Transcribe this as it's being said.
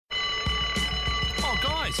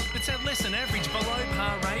just an average below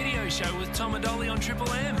par radio show with Tom and Ollie on Triple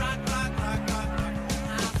M.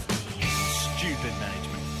 Stupid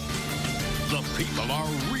management. The people are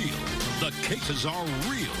real. The cases are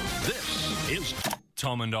real. This is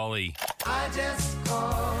Tom and Ollie. I just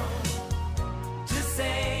called to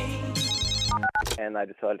say. And they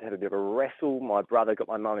decided to have a bit of a wrestle. My brother got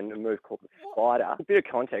my mum in a move called the Spider. A bit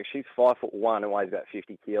of context, she's 5'1" and weighs about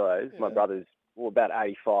 50 kilos. Yeah. My brother's about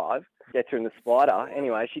 85. Gets her in the Spider.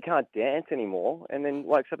 Anyway, she can't dance anymore and then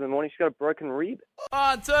wakes up in the morning, she's got a broken rib.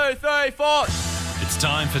 1, 2, 3, 4. It's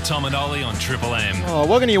time for Tom and Ollie on Triple M. Oh,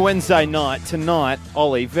 welcome to your Wednesday night. Tonight,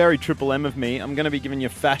 Ollie, very Triple M of me, I'm going to be giving you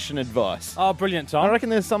fashion advice. Oh, brilliant, Tom. I reckon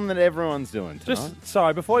there's something that everyone's doing tonight.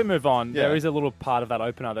 Sorry, before we move on, there is a little part of that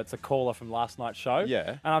opener that's a caller from last night's show.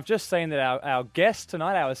 Yeah. And I've just seen that our guest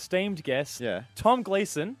tonight, our esteemed guest, Tom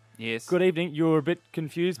Gleeson. Yes. Good evening. You were a bit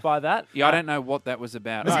confused by that. Yeah, I don't know what that was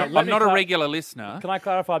about. No, I'm not a regular listener. Can I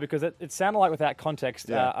clarify? Because it sounded like, without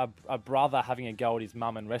context, a brother having a go at his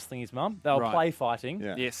mum and wrestling his mum. They were play fighting.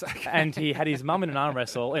 Yeah. Yes. Okay. And he had his mum in an arm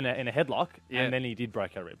wrestle in a headlock, and then he did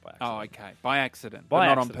break her rib by accident. Oh, okay. By accident, but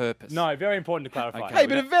not on purpose. No, very important to clarify. Okay. Hey,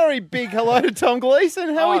 but a very big hello to Tom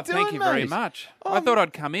Gleeson. How are we doing, thank you mate? very much. I thought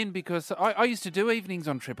I'd come in because I used to do evenings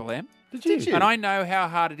on Triple M. Did you? And I know how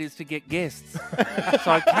hard it is to get guests.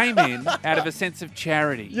 So I came in out of a sense of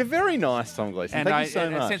charity. You're very nice, Tom Gleeson. And Thank you so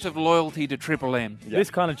much. a sense of loyalty to Triple M. Yeah.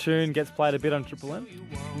 This kind of tune gets played a bit on Triple M?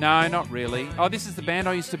 No, not really. Oh, this is the band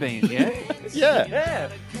I used to be in, yeah? Yeah.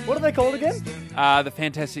 What are they called again? The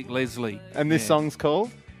Fantastic Leslie. And this song's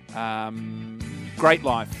called? Great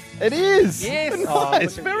Life. It is. Yes.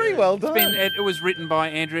 Nice. Very well done. It was written by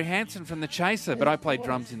Andrew Hansen from The Chaser, but I played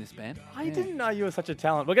drums in this band. I didn't know you were such a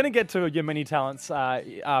talent. We're going to get to your many talents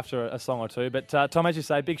after a song or two. But, Tom, as you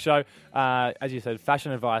say, big show. As you said,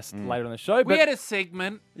 fashion advice later on the show. We had a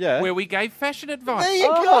segment where we gave fashion advice. There you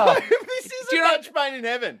go. This is a match made in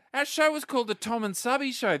heaven. Our show was called the Tom and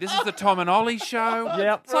Subby Show. This is the Tom and Ollie Show.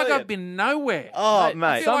 Yep. It's like I've been nowhere. Oh, mate.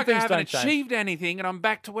 I feel like I haven't achieved anything and I'm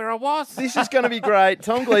back to where I was. This is going to be great.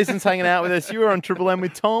 Tom Gleeson's hanging out with us. You were on Triple M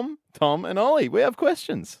with Tom, and Ollie. We have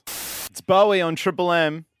questions. It's Bowie on Triple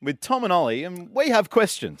M with Tom and Ollie, and we have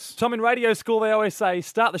questions. Tom, in radio school, they always say,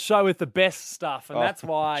 start the show with the best stuff. And that's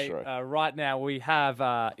why right now we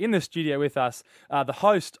have in the studio with us the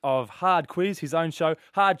host of Hard Quiz, his own show,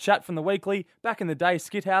 Hard Chat from the Weekly, back in the day,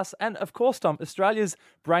 Skit House, and of course, Tom, Australia's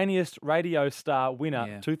brainiest radio star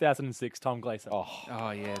winner, 2006, Tom Gleeson.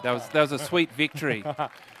 Oh yeah, that was a sweet victory.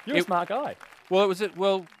 You're a smart guy. Well, it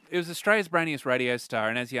was Australia's brainiest radio star,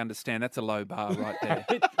 and as you understand, that's a low bar right there.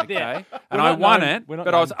 Okay, and I won it,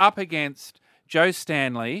 but I was up against Joe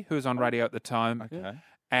Stanley, who was on radio at the time. Okay.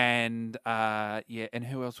 And and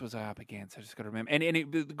who else was I up against? I just got to remember. And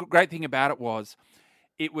the great thing about it was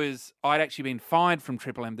I'd actually been fired from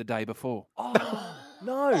Triple M the day before. Oh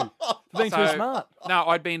no, for being too smart. No,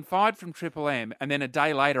 I'd been fired from Triple M, and then a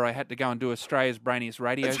day later I had to go and do Australia's brainiest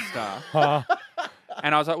radio star.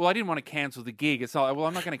 And I was like, well, I didn't want to cancel the gig. It's like, well,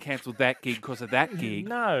 I'm not going to cancel that gig because of that gig.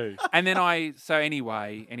 No. And then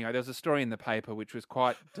anyway, there was a story in the paper which was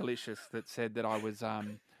quite delicious that said that I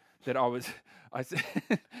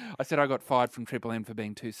said I got fired from Triple M for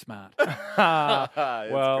being too smart.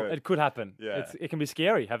 Well, it could happen. Yeah. It can be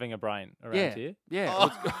scary having a brain around here. Yeah.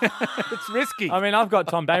 It's risky. I mean, I've got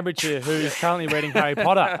Tom Bainbridge here who's currently reading Harry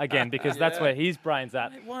Potter again because that's where his brain's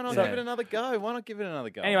at. Why not give it another go? Why not give it another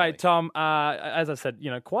go? Anyway, Tom, as I said,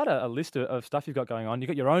 quite a list of stuff you've got going on. You've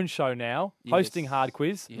got your own show now, hosting Hard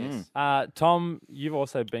Quiz. Yes. Tom, you've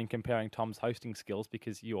also been comparing Tom's hosting skills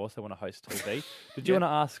because you also want to host TV. Did you want to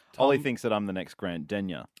ask Tom? Ollie thinks that I'm the next Grant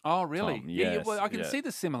Denyer. Oh, really? Tom, Yeah, well, I can see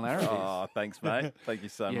the similarities. Oh, thanks, mate. Thank you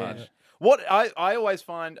so Yeah. much. What I always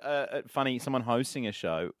find funny, someone hosting a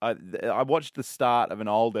show, I watched the start of an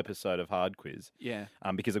old episode of Hard Quiz. Yeah.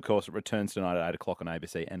 Because, of course, it returns tonight at 8 o'clock on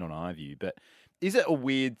ABC and on iView. But is it a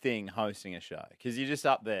weird thing hosting a show? Because you're just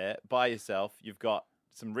up there by yourself, you've got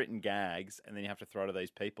some written gags, and then you have to throw to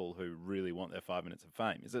these people who really want their 5 minutes of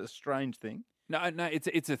fame. Is it a strange thing? No,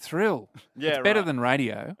 it's a thrill. Yeah, it's better right. than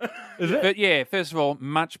radio. Is it? But yeah, first of all,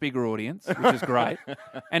 much bigger audience, which is great.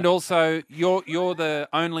 And also, you're the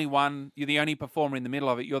only one. You're the only performer in the middle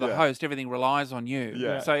of it. You're the host. Everything relies on you.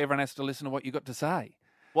 Yeah. So everyone has to listen to what you got to say.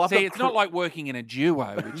 Well, See, it's not like working in a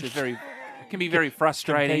duo, which is very can be very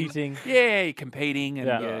frustrating. Competing. Yeah, you're competing and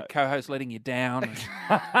Yeah. your co-host letting you down.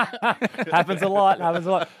 Happens a lot.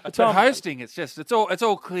 But Tom, hosting, it's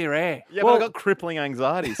all clear air. Yeah, but I've got crippling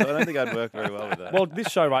anxiety, so I don't think I'd work very well with that. well, this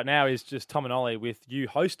show right now is just Tom and Ollie with you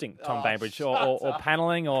hosting Tom Bainbridge or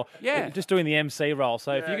paneling or just doing the MC role.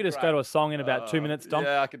 So if you could just go to a song in about 2 minutes, Tom,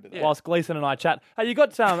 I could do that. whilst Gleeson and I chat. Hey, you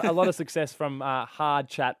got a lot of success from Hard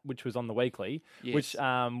Chat, which was on the Weekly, which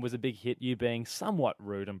was a big hit, you being somewhat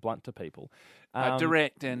rude and blunt to people.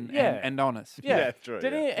 Direct and honest. Yeah, Yeah, true,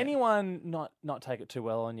 Did yeah. anyone not take it too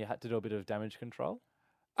well and you had to do a bit of damage control?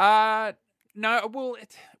 No, well,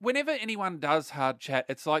 whenever anyone does Hard Chat,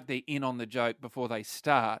 it's like they're in on the joke before they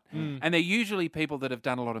start. And they're usually people that have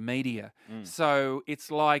done a lot of media. So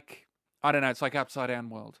it's like, I don't know, it's like upside down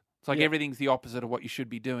world. It's like everything's the opposite of what you should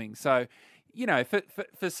be doing. So, you know,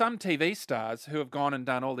 for some TV stars who have gone and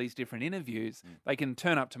done all these different interviews, they can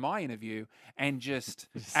turn up to my interview and just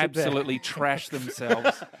absolutely trash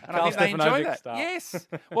themselves. And I think they enjoy that. Style. Yes.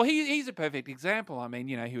 Well, he's a perfect example. I mean,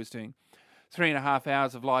 you know, he was doing 3.5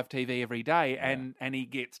 hours of live TV every day, and he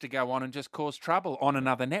gets to go on and just cause trouble on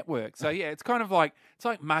another network. So yeah, it's kind of like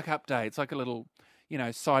Muck Up Day. It's like a little, you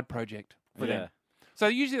know, side project for them. So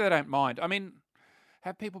usually they don't mind. I mean,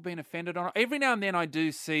 have people been offended on it? Every now and then I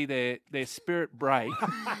do see their spirit break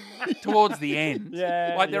towards the end.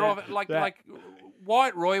 Like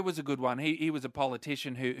White Roy was a good one. He was a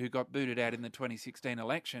politician who got booted out in the 2016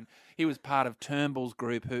 election. He was part of Turnbull's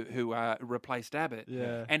group who replaced Abbott.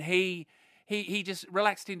 Yeah. And he just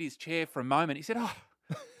relaxed in his chair for a moment. He said, "Oh,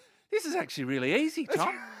 this is actually really easy,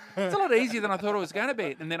 Tom. It's a lot easier than I thought it was going to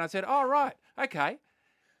be." And then I said, "Oh, right, okay.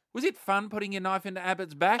 Was it fun putting your knife into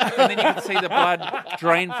Abbott's back?" And then you could see the blood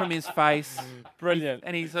drain from his face. Brilliant.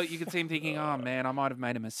 And you could see him thinking, "Oh man, I might have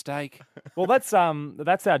made a mistake." Well, that's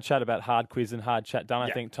our chat about Hard Quiz and Hard Chat done,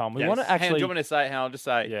 I think, Tom. We want to actually... do you want me to say how? I'll just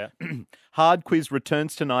say, Yeah. Hard Quiz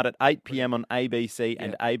returns tonight at 8 p.m. on ABC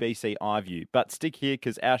and ABC iView. But stick here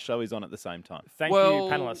because our show is on at the same time. Thank you,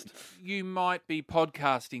 panellist. You might be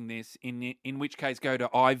podcasting this, in which case go to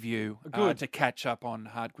iView to catch up on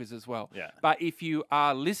Hard Quiz as well. Yeah. But if you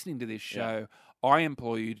are listening to this show, I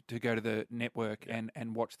implore you to go to the network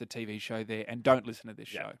and watch the TV show there and don't listen to this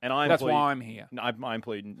show. And that's why I'm here. No, I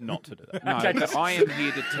implore you not to do that. No, but I am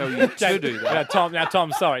here to tell you to do that.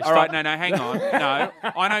 Tom, sorry. All right, no, hang on. No,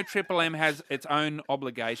 I know Triple M has its own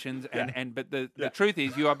obligations, but the truth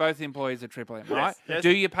is you are both employees of Triple M, right? Yes. Do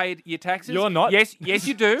you pay your taxes? You're not. Yes,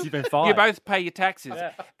 you do. You've been fired. You both pay your taxes.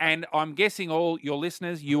 And I'm guessing all your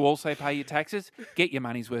listeners, you also pay your taxes. Get your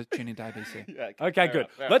money's worth, tune into ABC. Okay, good.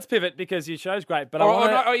 Let's pivot because your show's great, but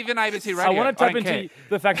Or even ABC Radio. I want to tap don't into care.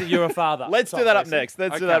 the fact that you're a father. Let's do that up next.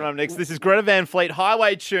 Let's do that up next. This is Greta Van Fleet,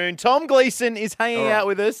 Highway Tune. Tom Gleeson is hanging out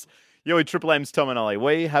with us. You're with Triple M's Tom and Ollie.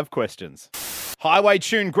 We have questions. Highway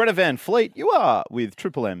Tune, Greta Van Fleet. You are with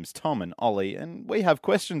Triple M's Tom and Ollie, and we have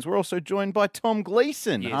questions. We're also joined by Tom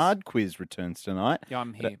Gleeson. Yes. Hard Quiz returns tonight. Yeah,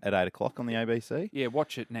 I'm here. At 8 o'clock on the ABC. Yeah,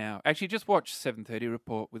 watch it now. Actually, just watch 7:30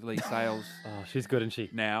 Report with Lee Sales Oh, she's good, isn't she?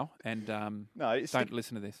 now, and don't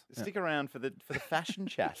listen to this. Stick around for the fashion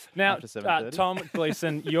chat Now, after 7:30. Tom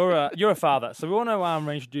Gleeson, you're a father, so we want to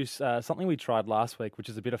reintroduce something we tried last week, which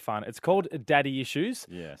is a bit of fun. It's called Daddy Issues.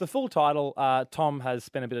 Yes. The full title, Tom has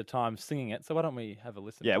spent a bit of time singing it, so why don't we have a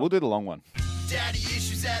listen? Yeah, we'll do the long one. Daddy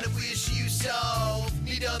issues that I wish you solved.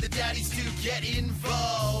 Need other daddies to get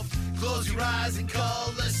involved. Close your eyes and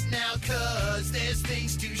call us now, cause there's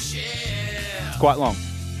things to share. It's quite long.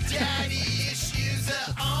 Daddy issues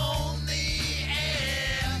are on the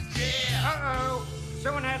air. Yeah. Uh-oh.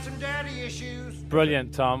 Someone had some daddy issues.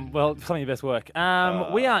 Brilliant, Tom. Well, some of your best work.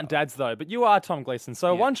 We aren't dads, though, but you are Tom Gleeson.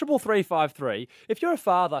 So 13353, if you're a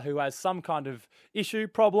father who has some kind of issue,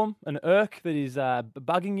 problem, an irk that is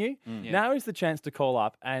bugging you, now is the chance to call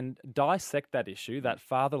up and dissect that issue, that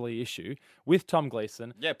fatherly issue, with Tom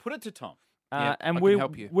Gleeson. Yeah, put it to Tom. And I we can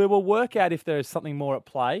help you. we will work out if there is something more at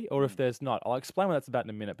play or if there's not. I'll explain what that's about in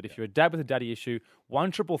a minute. But if you're a dad with a daddy issue,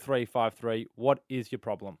 13353, what is your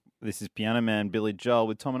problem? This is Piano Man Billy Joel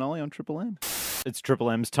with Tom and Ollie on Triple M. It's Triple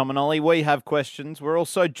M's Tom and Ollie. We have questions. We're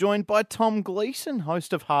also joined by Tom Gleeson,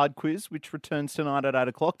 host of Hard Quiz, which returns tonight at 8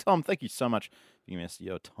 o'clock. Tom, thank you so much for giving us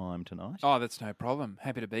your time tonight. Oh, that's no problem.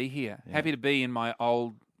 Happy to be here. Happy to be in my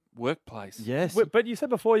old workplace. Yes. But you said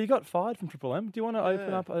before you got fired from Triple M. Do you want to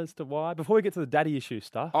open up as to why? Before we get to the daddy issue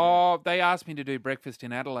stuff. Oh, they asked me to do breakfast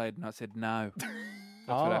in Adelaide, and I said no.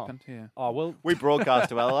 That's what happened. Yeah. Oh, well. We broadcast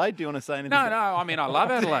to Adelaide. Do you want to say anything? No. I mean, I love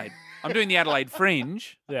Adelaide. I'm doing the Adelaide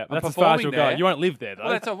Fringe. Yeah, I'm that's as far as you'll performing go. there. You won't live there, though.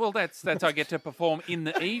 That's I get to perform in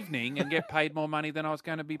the evening and get paid more money than I was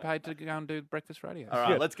going to be paid to go and do breakfast radio. All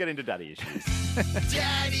right, let's get into daddy issues.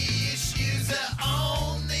 Daddy issues are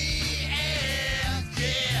on the air.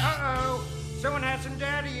 Uh-oh, someone had some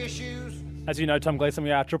daddy issues. As you know, Tom Gleeson, we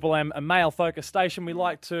are Triple M, a male-focused station. We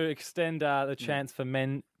like to extend the chance for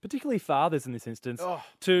men, particularly fathers in this instance,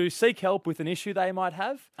 to seek help with an issue they might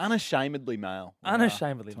have. Unashamedly male.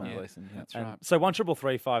 Unashamedly Tom male. Gleeson, yeah. That's right. So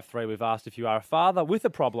 133353, we've asked if you are a father with a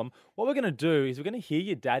problem. What we're going to do is we're going to hear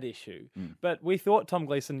your dad issue. But we thought, Tom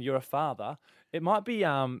Gleeson, you're a father. It might be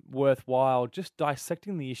worthwhile just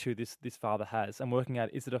dissecting the issue this father has and working out,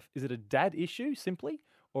 is it a dad issue simply,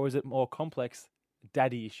 or is it more complex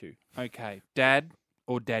daddy issue? Okay, dad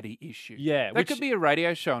or daddy issue. Yeah, that could be a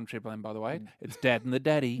radio show on Triple M, by the way. It's Dad and the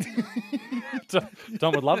Daddy.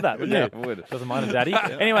 Tom would love that, wouldn't Yeah, he? would. Doesn't mind a daddy.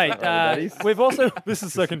 Anyway, we've also, this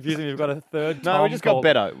is so confusing, we've got a third No, Tom we just got called-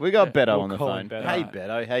 Beto. We got Beto we'll on the call phone. him Beto. Hey,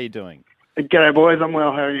 Beto, how you doing? G'day, boys. I'm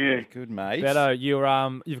well. How are you? Good, mate. Beto,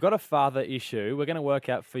 you've got a father issue. We're going to work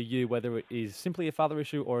out for you whether it is simply a father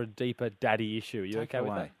issue or a deeper daddy issue. Are you okay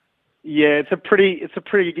with that? Yeah, it's a pretty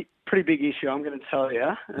big issue. I'm going to tell you.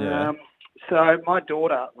 Yeah. So my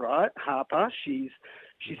daughter, right, Harper, she's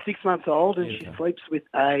 6 months old and she sleeps with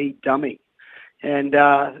a dummy. And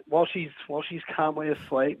while she's calmly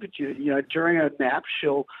asleep, during her nap,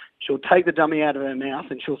 she'll take the dummy out of her mouth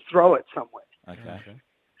and she'll throw it somewhere. Okay.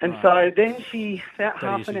 And so then about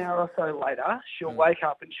half an hour or so later, she'll wake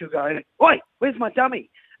up and she'll go, "Oi, where's my dummy?"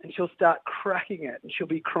 And she'll start cracking it, and she'll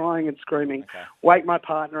be crying and screaming, wake my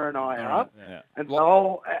partner and I up. Yeah. And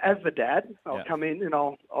so as the dad, I'll Yeah. come in and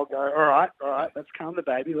I'll go, all right, let's calm the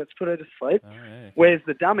baby, let's put her to sleep. Oh, yeah. Where's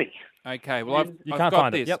the dummy? Okay, well, You I've can't got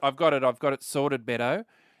find it. this. Yep. I've got it sorted, Beto.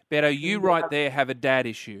 Beto, you right there have a dad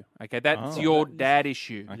issue. Okay, that's your dad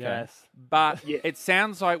issue. Okay. Yes. But it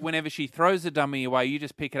sounds like whenever she throws a dummy away, you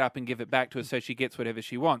just pick it up and give it back to her so she gets whatever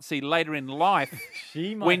she wants. See, later in life,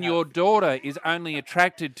 She might when have- your daughter is only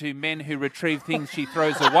attracted to men who retrieve things she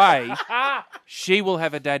throws away, she will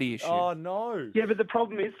have a daddy issue. Oh, no. Yeah, but the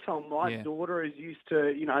problem is, Tom, my Yeah. daughter is used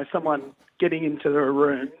to, someone getting into her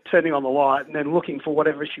room, turning on the light, and then looking for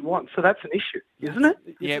whatever she wants. So that's an issue, isn't it?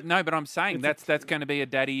 Yeah, no, but I'm saying that's going to be a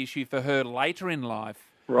daddy issue for her later in life.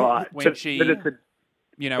 Right. When but she- it's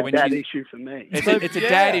a When dad she's issue for me. It's a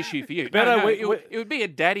dad issue for you. Beto, No, we- it would be a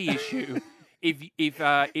daddy issue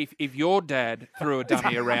if your dad threw a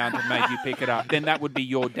dummy around and made you pick it up. Then that would be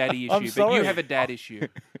your daddy issue. I'm But you sorry. have a dad issue.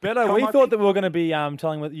 Beto, we thought that we were going to be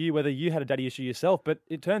telling you whether you had a daddy issue yourself, but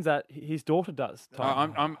it turns out his daughter does.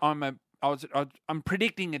 Tom. I'm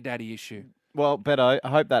predicting a daddy issue. Well, Beto, I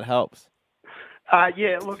hope that helps.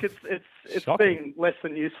 Yeah, look, it's Shocking. been less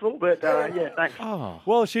than useful, but yeah, thanks.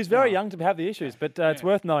 Well, she's very young to have the issues, but it's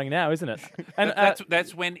worth knowing now, isn't it? And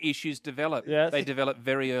That's when issues develop. Yes. They develop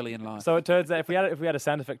very early in life. so it turns out if we had a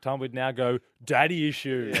sound effect, Tom, we'd now go daddy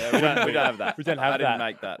issue. Yeah, we don't have that. We don't have I didn't that.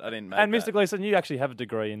 make that. I didn't make And that. Mr. Gleeson, you actually have a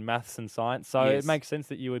degree in maths and science, so Yes. it makes sense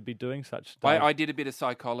that you would be doing such stuff. I did a bit of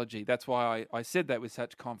psychology. That's why I said that with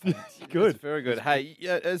such confidence. Good. That's very good. Hey,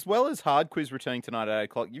 as well as Hard Quiz returning tonight at 8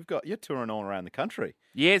 o'clock, you're touring all around the country.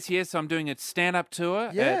 Yes. I'm doing a stand-up tour.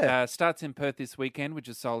 Yeah. It starts in Perth this weekend, which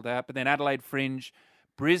is sold out. But then Adelaide Fringe,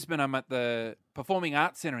 Brisbane, I'm at the Performing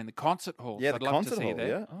Arts Centre in the concert hall. Yeah, so the I'd love concert to see hall. you there.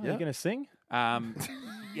 Yeah, Oh, Are you going to sing?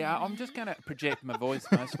 Yeah, I'm just going to project my voice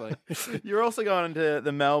mostly. You're also going to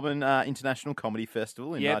the Melbourne International Comedy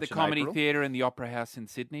Festival in Yeah, March the and Comedy April. Theatre and the Opera House in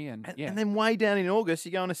Sydney. And yeah. And then way down in August,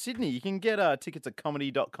 you're going to Sydney. You can get tickets at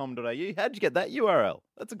comedy.com.au. How'd you get that URL?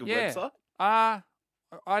 That's a good website.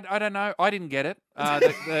 I don't know. I didn't get it.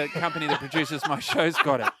 The company that produces my shows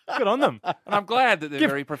got it. Good on them. And I'm glad that they're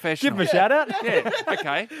very Give professional. them a shout out. Yeah,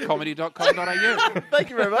 okay. Comedy.com.au. Thank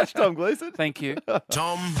you very much, Tom Gleeson. Thank you.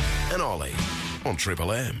 Tom and Ollie on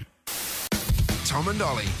Triple M. Tom and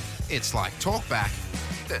Ollie, it's like talk back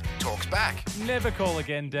that talks back. Never call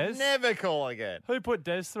again, Des. Never call again. Who put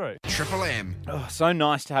Des through? Triple M. Oh, so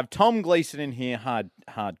nice to have Tom Gleeson in here. Hard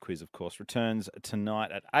Quiz, of course, returns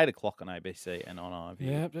tonight at 8 o'clock on ABC and on iView.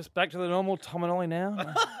 Yeah, just back to the normal Tom and Ollie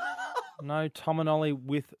now. No Tom and Ollie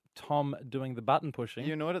with Tom doing the button pushing.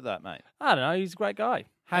 You annoyed at that, mate? I don't know. He's a great guy.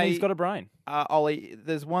 And Hey- he's got a brain. Ollie,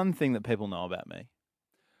 there's one thing that people know about me.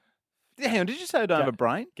 Hang on, did you say I don't have a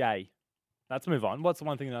brain? Gay. Let's move on. What's the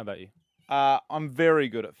one thing you know about you? I'm very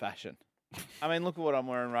good at fashion. I mean, look at what I'm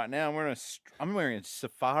wearing right now. I'm wearing a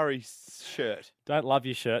safari shirt. Don't love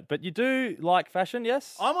your shirt, but you do like fashion,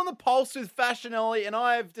 yes? I'm on the pulse with fashion, Ollie, and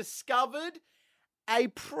I have discovered a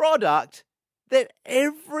product that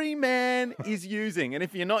every man is using. And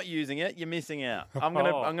if you're not using it, you're missing out. I'm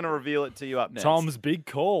gonna reveal it to you up next. Tom's big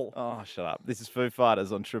call. Oh, shut up. This is Foo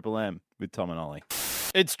Fighters on Triple M with Tom and Ollie.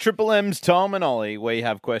 It's Triple M's Tom and Ollie. We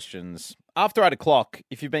have questions. after 8 o'clock,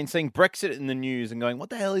 if you've been seeing Brexit in the news and going, what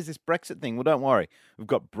the hell is this Brexit thing? Well, don't worry. We've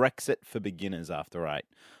got Brexit for beginners after 8.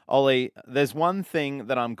 Ollie, there's one thing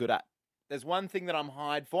that I'm good at. There's one thing that I'm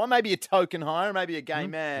hired for. Maybe a token hire, maybe a gay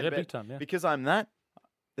man. Yeah, but big time, yeah. because I'm that,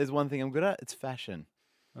 there's one thing I'm good at. It's fashion.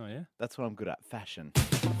 Oh, yeah? That's what I'm good at, fashion.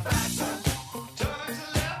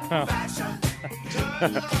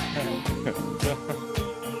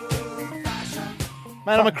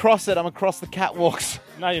 Man, I'm across it. I'm across the catwalks.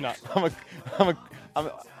 No, you're not.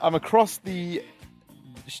 I'm across the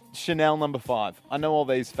Chanel number 5. I know all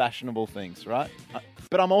these fashionable things, right?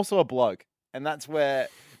 But I'm also a bloke, and that's where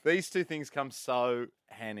these two things come so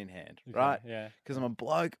hand in hand, right? Yeah. Because I'm a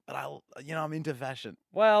bloke, but I'm into fashion.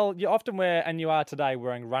 Well, you often wear, and you are today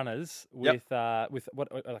wearing runners with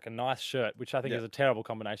what like a nice shirt, which I think is a terrible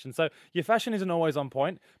combination. So your fashion isn't always on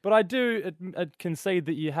point, but I do concede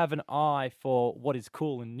that you have an eye for what is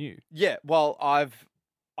cool and new. Yeah. Well, I've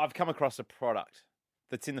come across a product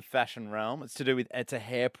that's in the fashion realm. It's a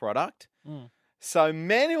hair product. Mm. So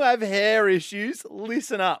men who have hair issues,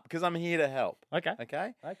 listen up, because I'm here to help. Okay.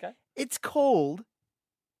 Okay. Okay. It's called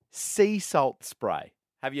sea salt spray.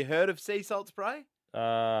 Have you heard of sea salt spray?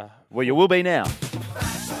 Well, you will be now.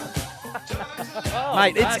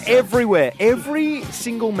 Mate, it's everywhere. Every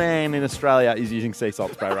single man in Australia is using sea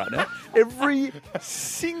salt spray right now. Every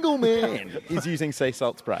single man is using sea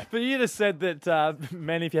salt spray. But you just said that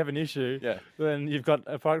men, if you have an issue, then you've got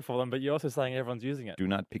a product for them, but you're also saying everyone's using it. Do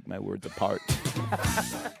not pick my words apart.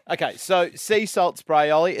 Okay, so sea salt spray,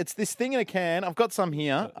 Ollie. It's this thing in a can. I've got some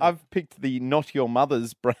here. I've picked the Not Your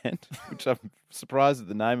Mother's brand, which I'm surprised at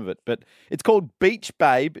the name of it. But it's called Beach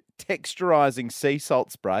Babe Texturizing Sea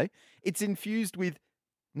Salt Spray. It's infused with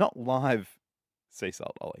not live sea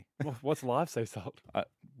salt, Ollie. What's live sea salt?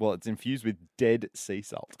 Well, it's infused with dead sea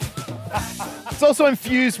salt. It's also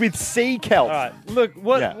infused with sea kelp. All right, look,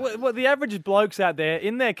 what the average blokes out there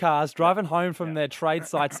in their cars driving home from their trade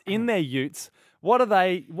sites in their utes, what are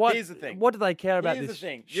they? Here's the thing. What do they care about Here's this the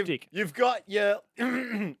thing. shtick? You've got your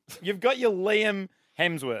you've got your Liam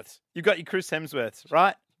Hemsworths. You've got your Chris Hemsworths,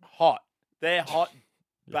 right? Hot. They're hot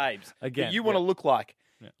babes. Again, that you want to look like.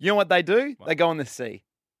 Yeah. You know what they do? What? They go in the sea.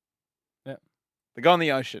 Yeah. They go in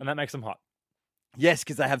the ocean. And that makes them hot. Yes,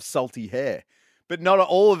 because they have salty hair. But not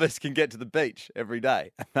all of us can get to the beach every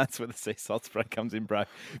day. And that's where the sea salt spray comes in, bro.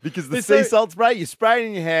 Because the sea salt spray, you spray it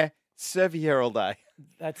in your hair, serve your hair all day.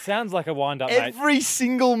 That sounds like a wind-up, mate. Every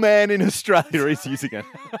single man in Australia is using it.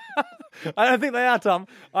 I don't think they are, Tom.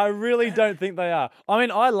 I really don't think they are. I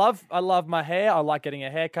mean, I love my hair. I like getting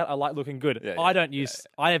a haircut. I like looking good. I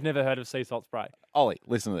have never heard of sea salt spray. Ollie,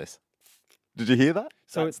 listen to this. Did you hear that?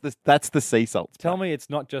 So that's the sea salt spray. Tell me it's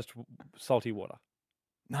not just salty water.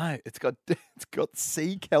 No, it's got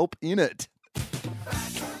sea kelp in it.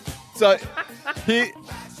 So here,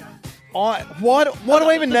 why do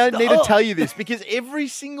I even need to tell you this? Because every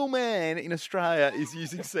single man in Australia is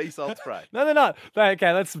using sea salt spray. No, they're not.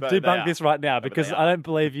 Okay, let's debunk this right now because I don't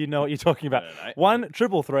believe you know what you're talking about.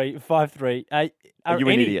 1-333-538. Are you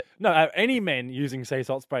an idiot? No, are any men using sea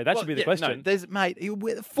salt spray? That should be the question. No, mate,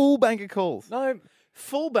 full bank of calls. No.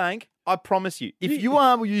 Full bank, I promise you. If you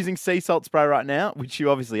are using sea salt spray right now, which you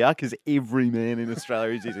obviously are because every man in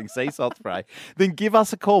Australia is using sea salt spray, then give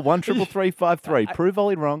us a call, 1-333-538. Prove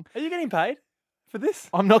Ollie wrong. Are you getting paid for this?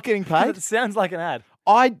 I'm not getting paid. It sounds like an ad.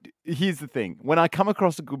 Here's the thing. When I come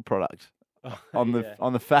across a good product on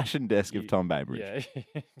the fashion desk of Tom Bainbridge. Yeah,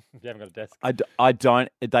 you haven't got a desk.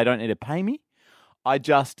 They don't need to pay me.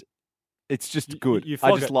 It's just good. You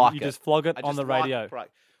just flog it on the radio.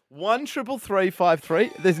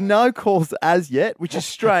 1-333-538. There's no calls as yet, which is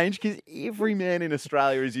strange because every man in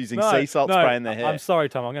Australia is using sea salt spray in their hair. I'm sorry,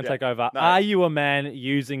 Tom. I'm going to take over. No. Are you a man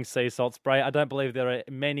using sea salt spray? I don't believe there are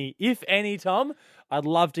many, if any, Tom. I'd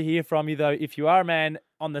love to hear from you, though. If you are a man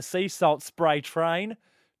on the sea salt spray train,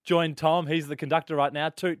 join Tom. He's the conductor right now.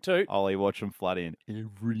 Toot, toot. Ollie, watch him flood in.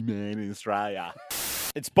 Every man in Australia.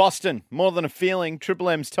 It's Boston. More than a feeling. Triple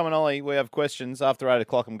M's Tom and Ollie. We have questions. After 8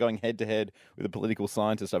 o'clock, I'm going head-to-head with a political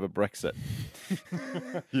scientist over Brexit.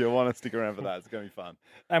 You want to stick around for that. It's going to be fun.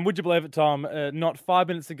 And would you believe it, Tom, not 5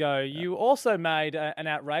 minutes ago, you also made an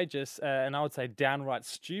outrageous and I would say downright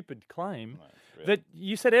stupid claim that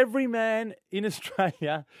you said every man in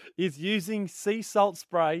Australia is using sea salt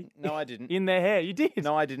spray. No, I didn't. In their hair. You did.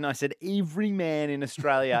 No, I didn't. I said every man in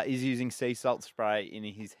Australia is using sea salt spray in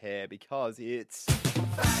his hair because it's...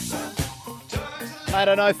 I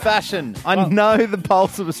don't know fashion. I know the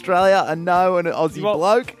pulse of Australia. I know an Aussie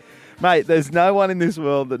bloke. Mate, there's no one in this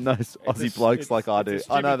world that knows Aussie It's blokes like I do.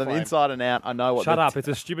 I know them claim. inside and out. I know what. Shut up. It's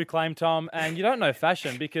a stupid claim, Tom. And you don't know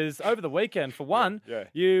fashion because over the weekend, for one,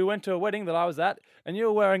 you went to a wedding that I was at and you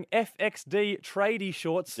were wearing FXD tradie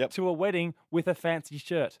shorts to a wedding with a fancy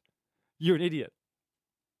shirt. You're an idiot.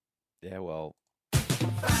 Yeah, well,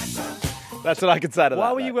 that's what I can say to that.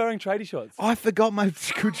 Why were you wearing tradie shorts? I forgot my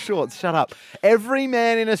good shorts. Shut up. Every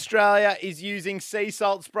man in Australia is using sea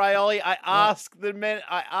salt spray, Ollie. I asked the men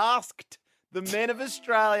of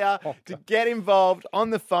Australia to get involved on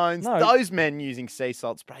the phones. No. Those men using sea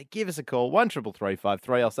salt spray, give us a call.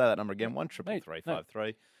 133353. I'll say that number again.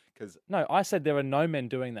 133353. No, I said there are no men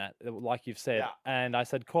doing that, like you've said. Yeah. And I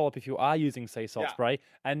said, call up if you are using sea salt spray.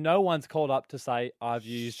 And no one's called up to say, I've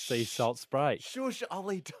used sea salt spray. Shush,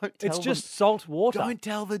 Ollie, don't tell It's them. just salt water. Don't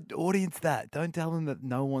tell the audience that. Don't tell them that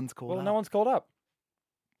no one's called up. Well, no one's called up.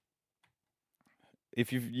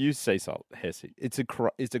 If you've used sea salt, Hesse, it's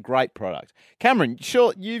a great product. Cameron,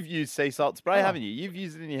 sure, you've used sea salt spray, haven't you? You've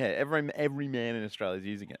used it in your hair. Every man in Australia is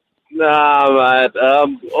using it. Nah, mate. I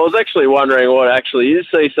was actually wondering what actually is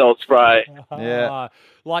sea salt spray. Yeah.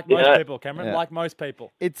 Like most people, Cameron. Yeah. Like most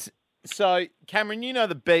people. So, Cameron, you know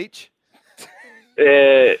the beach.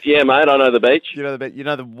 Yeah, mate. I know the beach. You know the beach. You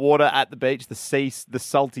know the water at the beach, the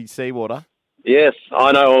salty seawater. Yes,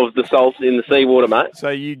 I know of the salt in the seawater, mate. So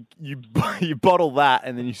you bottle that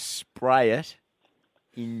and then you spray it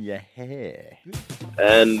in your hair.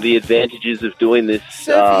 And the advantages of doing this.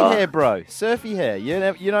 Surfy hair, bro. Surfy hair. You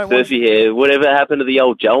don't want Surfy hair. Whatever happened to the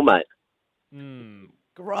old gel, mate?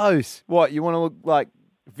 Gross. What, you want to look like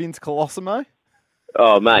Vince Colosimo?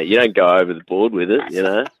 Oh, mate, you don't go over the board with it, you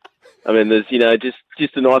know. I mean, there's,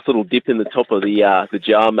 just a nice little dip in the top of the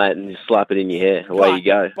jar, mate, and just slap it in your hair. Away you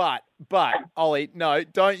go. But, Ollie, no,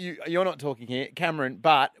 don't you. You're not talking here, Cameron.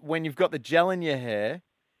 But when you've got the gel in your hair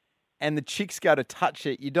and the chicks go to touch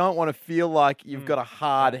it, you don't want to feel like you've got a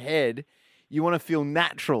hard head. You want to feel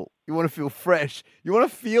natural. You want to feel fresh. You want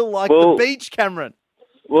to feel like the beach, Cameron.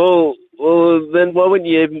 Well, then why wouldn't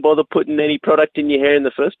you even bother putting any product in your hair in the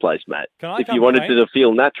first place, mate? If you wanted it to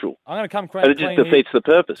feel natural. I'm going to come And it just defeats the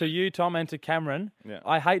purpose. To you, Tom, and to Cameron. Yeah.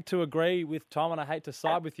 I hate to agree with Tom and I hate to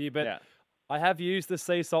side with you, but I have used the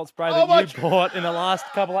sea salt spray that you bought in the last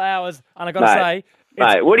couple of hours, and I got to say...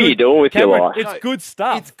 Mate, what are you doing with Cameron, your life? It's good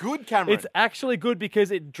stuff. It's good, Cameron. It's actually good because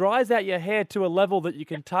it dries out your hair to a level that you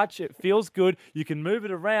can touch. It feels good. You can move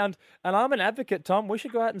it around. And I'm an advocate, Tom. We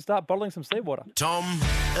should go out and start bottling some seawater. Tom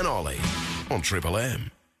and Ollie on Triple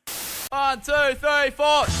M. 1, 2, 3,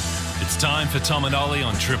 4. It's time for Tom and Ollie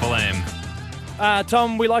on Triple M.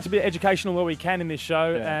 Tom, we like to be educational where we can in this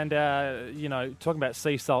show, and talking about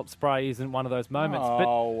sea salt spray isn't one of those moments.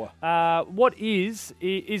 But what is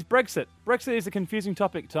Brexit? Brexit is a confusing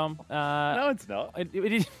topic, Tom. No, it's not. It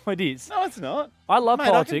is. It is. No, it's not. I love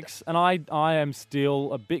politics, and I am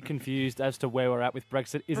still a bit confused as to where we're at with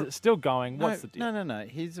Brexit. Is it still going? What's the deal? No.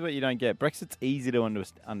 Here's what you don't get. Brexit's easy to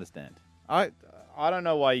understand. I don't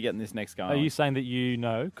know why you're getting this next going. Are you saying that you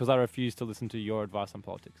know? Because I refuse to listen to your advice on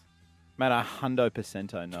politics. Mate, I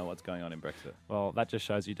 100% know what's going on in Brexit. Well, that just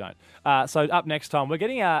shows you don't. So up next time, we're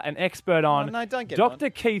getting an expert on don't get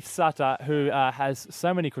Dr. Keith Sutter, who has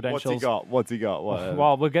so many credentials. What's he got?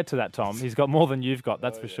 Well, we'll get to that, Tom. He's got more than you've got,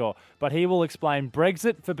 that's for sure. But he will explain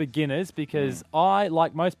Brexit for beginners because I,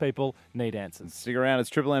 like most people, need answers. Stick around. It's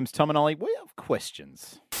Triple M's Tom and Ollie. We have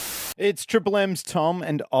questions. It's Triple M's Tom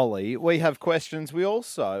and Ollie. We have questions. We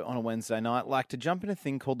also, on a Wednesday night, like to jump in a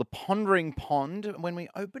thing called the Pondering Pond when we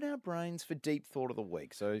open our brains for deep thought of the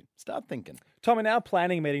week. So start thinking. Tom, in our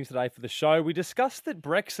planning meeting today for the show, we discussed that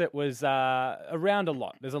Brexit was around a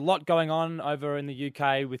lot. There's a lot going on over in the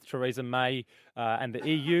UK with Theresa May and the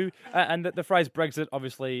EU, and the phrase Brexit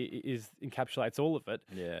obviously encapsulates all of it.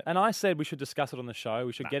 Yeah. And I said we should discuss it on the show.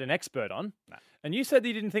 We should get an expert on. And you said that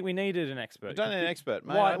you didn't think we needed an expert. We don't need an expert,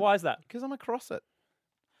 mate. Why is that? Because I'm across it.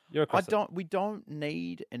 You're across it. We don't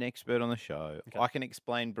need an expert on the show. Okay. I can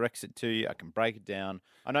explain Brexit to you. I can break it down.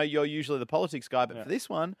 I know you're usually the politics guy, but for this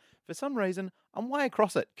one, for some reason, I'm way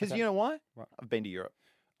across it. Because you know why? Right. I've been to Europe.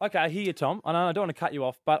 Okay, I hear you, Tom. I know I don't want to cut you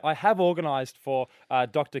off, but I have organised for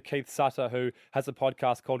Dr. Keith Sutter, who has a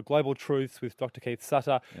podcast called Global Truths with Dr. Keith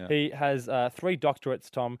Sutter. Yeah. He has 3 doctorates,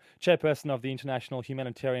 Tom. Chairperson of the International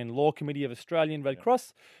Humanitarian Law Committee of Australian Red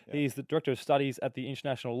Cross. Yeah. He's the Director of Studies at the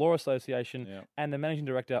International Law Association and the Managing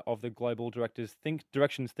Director of the Global Directions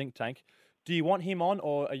think tank. Do you want him on,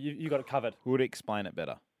 or you got it covered? Would explain it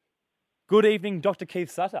better. Good evening, Dr. Keith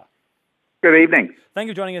Sutter. Good evening. Thank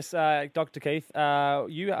you for joining us, Dr. Keith.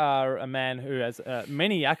 You are a man who has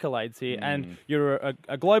many accolades here, and you're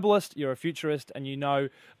a globalist, you're a futurist, and you know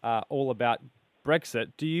all about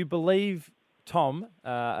Brexit. Do you believe Tom,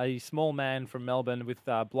 a small man from Melbourne with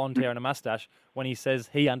blonde hair and a mustache, when he says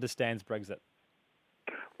he understands Brexit?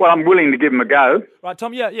 Well, I'm willing to give him a go. Right,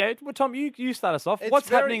 Tom, yeah. Well, Tom, you start us off. What's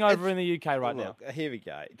happening over in the UK right now? Here we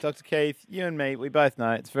go. Dr. Keith, you and me, we both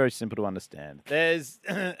know it's very simple to understand. There's,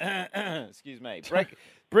 excuse me,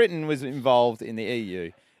 Britain was involved in the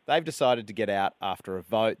EU. They've decided to get out after a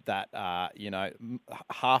vote that,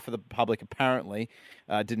 half of the public apparently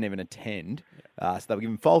didn't even attend. So they were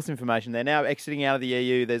given false information. They're now exiting out of the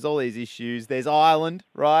EU. There's all these issues. There's Ireland,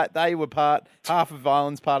 right? They were half of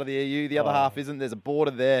Ireland's part of the EU. The other half isn't. There's a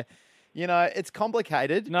border there. You know, it's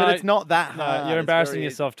complicated, but it's not that hard. You're embarrassing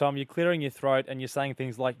yourself, Tom. You're clearing your throat and you're saying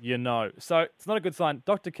things like, So it's not a good sign.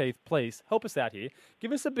 Dr. Keith, please help us out here.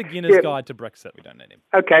 Give us a beginner's guide to Brexit. We don't need him.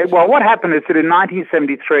 Okay, well, what happened is that in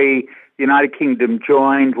 1973, the United Kingdom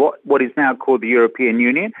joined what is now called the European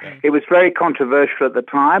Union. Yeah. It was very controversial at the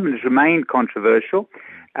time and has remained controversial.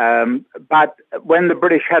 But when the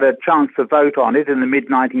British had a chance to vote on it in the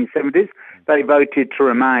mid-1970s, they voted to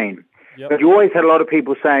remain. Yep. But you always had a lot of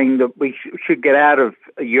people saying that we should get out of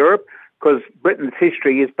Europe because Britain's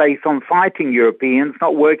history is based on fighting Europeans,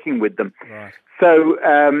 not working with them. Right. So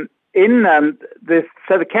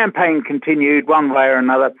so the campaign continued one way or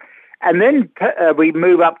another. And then we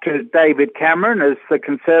move up to David Cameron as the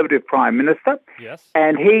Conservative Prime Minister. Yes.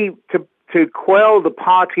 And he, to quell the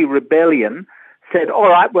party rebellion, said, all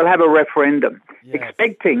right, we'll have a referendum,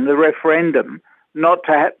 expecting the referendum not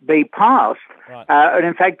to be passed. Right. And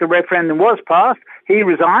in fact, the referendum was passed. He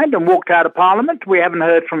resigned and walked out of Parliament. We haven't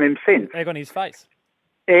heard from him since. Egg on his face.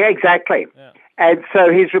 Yeah, exactly. Yeah. And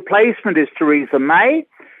so his replacement is Theresa May,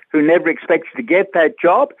 who never expected to get that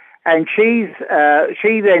job. And she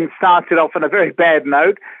then started off on a very bad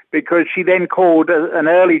note because she then called an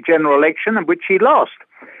early general election in which she lost.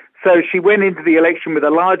 So she went into the election with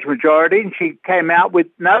a large majority and she came out with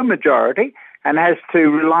no majority and has to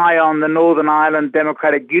rely on the Northern Ireland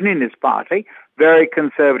Democratic Unionist Party, very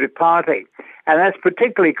conservative party. And that's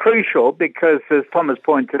particularly crucial because, as Thomas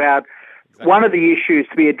pointed out, one of the issues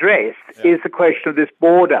to be addressed is the question of this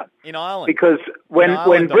border. In Ireland. Because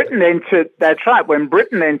when Britain entered, that's right, when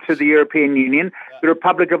Britain entered the European Union, the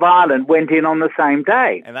Republic of Ireland went in on the same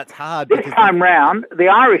day. And that's hard. This time round, the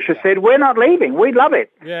Irish have said, we're not leaving, we love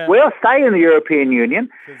it. Yeah. We'll stay in the European Union.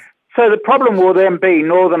 So the problem will then be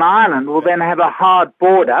Northern Ireland will then have a hard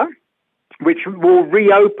border, which will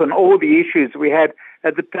reopen all the issues we had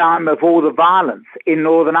at the time of all the violence in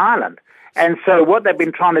Northern Ireland. And so what they've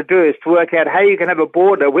been trying to do is to work out how you can have a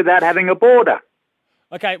border without having a border.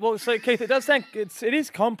 Okay, well, so Keith, it does sound it is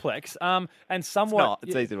complex and somewhat.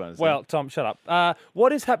 It's easy to understand. Well, Tom, shut up.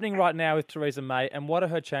 What is happening right now with Theresa May, and what are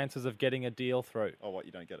her chances of getting a deal through? Oh, what,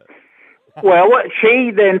 you don't get it? Well,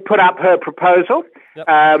 she then put up her proposal,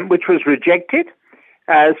 which was rejected.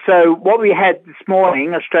 So what we had this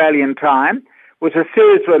morning, Australian time, was a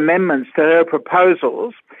series of amendments to her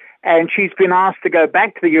proposals, and she's been asked to go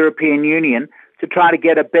back to the European Union to try to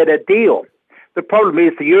get a better deal. The problem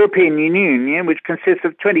is the European Union, which consists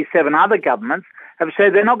of 27 other governments, have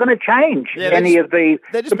said they're not going to change any of the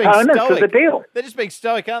components of the deal. They're just being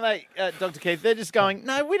stoic, aren't they, Dr. Keith? They're just going,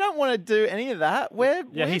 no, we don't want to do any of that.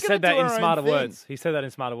 He said that in smarter words. He said that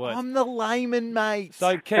in smarter words. I'm the layman, mate.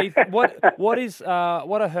 So, Keith, what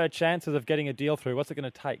are her chances of getting a deal through? What's it going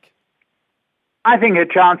to take? I think her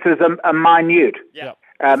chances are minute. Yeah.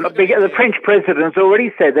 The French president's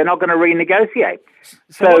already said they're not going to renegotiate.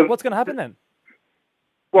 So what's going to happen then?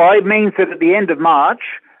 Well, it means that at the end of March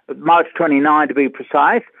 29 to be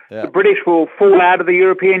precise, the British will fall out of the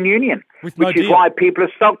European Union, which is why people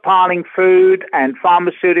are stockpiling food and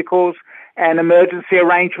pharmaceuticals and emergency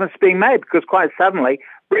arrangements being made, because quite suddenly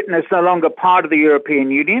Britain is no longer part of the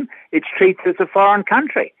European Union. It's treated as a foreign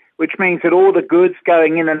country, which means that all the goods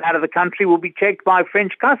going in and out of the country will be checked by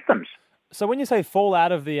French customs. So when you say fall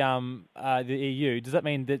out of the EU, does that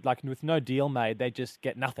mean that, like, with no deal made, they just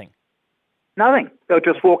get nothing? Nothing. They'll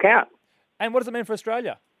just walk out. And what does it mean for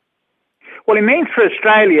Australia? Well, it means for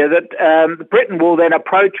Australia that Britain will then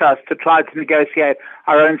approach us to try to negotiate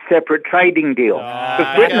our own separate trading deal.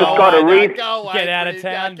 Because Britain has got a reason. Get out of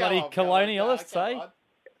town, bloody colonialists, eh?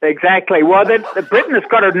 Exactly. Well, Britain has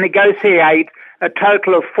got to negotiate a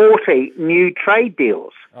total of 40 new trade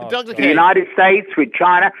deals. The United States, with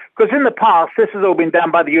China, because in the past this has all been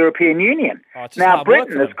done by the European Union. Now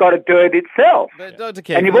Britain has got to do it itself.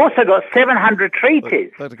 And you've also got 700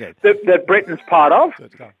 treaties that Britain's part of.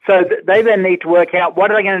 So they then need to work out what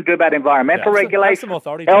are they going to do about environmental regulations,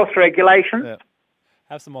 health regulations. Yeah.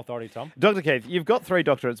 Have some authority, Tom. Dr. Keith, you've got 3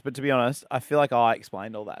 doctorates, but to be honest, I feel like I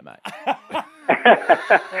explained all that, mate.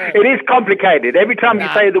 It is complicated. Every time you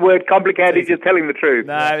say the word complicated, you're telling the truth.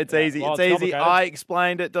 No, it's easy. Well, it's it's easy. complicated. I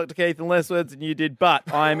explained it, Dr. Keith, in less words than you did, but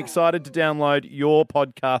I am excited to download your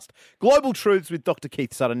podcast, Global Truths with Dr.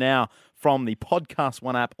 Keith Sutter, now from the Podcast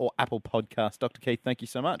One app or Apple Podcast. Dr. Keith, thank you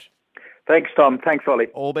so much. Thanks, Tom. Thanks, Ollie.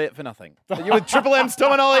 Albeit for nothing. You're with Triple M's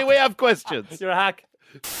Tom and Ollie. We have questions. You're a hack.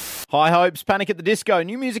 High Hopes, Panic at the Disco.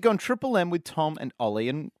 New music on Triple M with Tom and Ollie,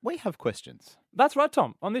 and we have questions. That's right,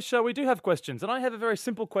 Tom. On this show, we do have questions, and I have a very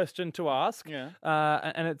simple question to ask,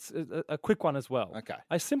 and it's a quick one as well. Okay.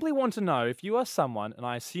 I simply want to know if you are someone, and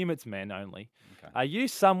I assume it's men only, are you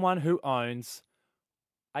someone who owns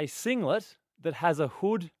a singlet that has a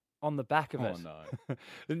hood on the back of it?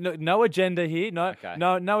 No. No agenda here.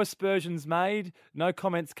 No aspersions made. No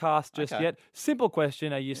comments cast just yet. Simple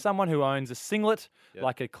question. Are you someone who owns a singlet,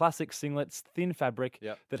 like a classic singlet, thin fabric,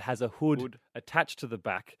 that has a hood attached to the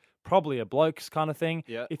back? Probably a bloke's kind of thing.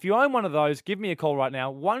 Yeah. If you own one of those, give me a call right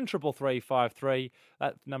now, 133353.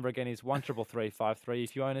 That number again is 133353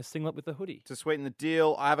 if you own a singlet with a hoodie. To sweeten the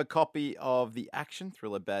deal, I have a copy of the action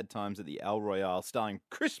thriller Bad Times at the El Royale starring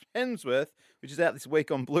Chris Hemsworth, which is out this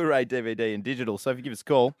week on Blu-ray, DVD and digital. So if you give us a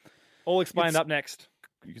call... All explained up next.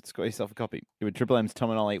 You can score yourself a copy. You're with Triple M's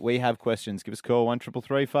Tom and Ollie. We have questions. Give us a call,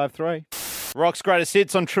 133353. Rock's Greatest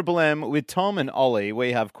Hits on Triple M with Tom and Ollie.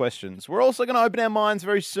 We have questions. We're also going to open our minds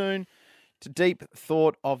very soon to Deep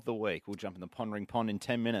Thought of the Week. We'll jump in the pondering pond in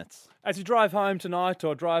 10 minutes. As you drive home tonight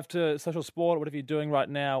or drive to social sport or whatever you're doing right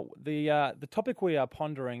now, the topic we are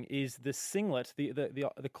pondering is the singlet,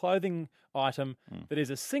 the clothing item that is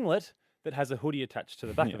a singlet that has a hoodie attached to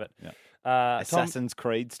the back of it. Yeah. Assassin's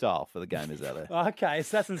Creed style for the gamers out there. Okay,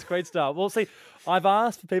 Assassin's Creed style. Well, see, I've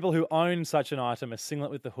asked for people who own such an item, a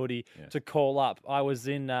singlet with the hoodie, to call up. I was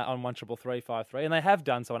in on 133353, and they have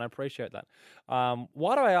done so, and I appreciate that.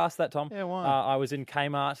 Why do I ask that, Tom? Yeah, why? I was in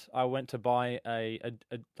Kmart. I went to buy a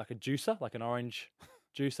juicer, like an orange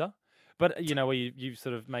juicer. But, you know, where you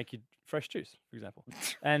sort of make your fresh juice, for example.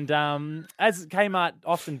 And as Kmart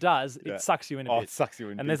often does, it sucks you in a bit. It sucks you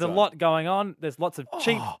in. And there's a lot going on. There's lots of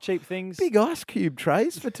cheap things. Big ice cube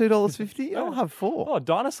trays for $2.50. I'll have 4. Oh,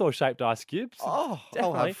 dinosaur-shaped ice cubes. Oh,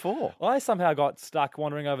 definitely. I'll have 4. I somehow got stuck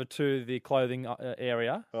wandering over to the clothing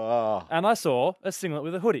area. Oh. And I saw a singlet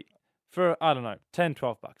with a hoodie for, I don't know, $10,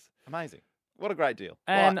 $12. Amazing. What a great deal.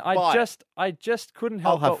 And I just couldn't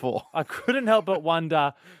help I'll have 4. I couldn't help but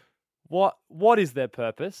wonder... What is their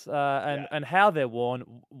purpose and how they're worn,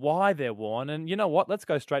 why they're worn, and you know what? Let's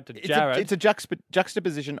go straight to Jared. It's a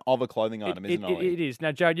juxtaposition of a clothing item, isn't it? It is.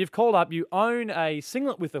 Now, Jared, you've called up. You own a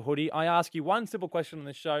singlet with a hoodie. I ask you one simple question on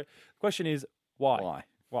this show. The question is, why?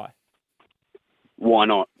 Why? Why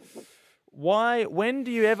not? Why? When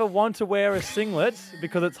do you ever want to wear a singlet?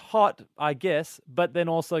 Because it's hot, I guess, but then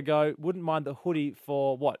also wouldn't mind the hoodie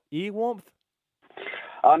for what? Ear warmth?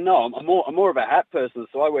 No, I'm more of a hat person,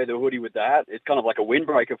 so I wear the hoodie with the hat. It's kind of like a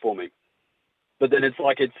windbreaker for me. But then it's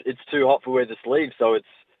like it's too hot for wear the sleeves, so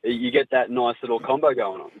you get that nice little combo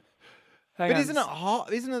going on. But isn't it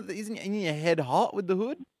hot? Isn't in your head hot with the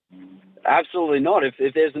hood? Absolutely not. If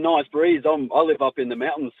there's a nice breeze, I live up in the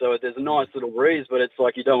mountains, so there's a nice little breeze, but it's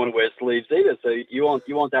like you don't want to wear sleeves either. So you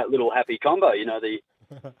want that little happy combo, you know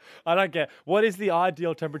I don't get. What is the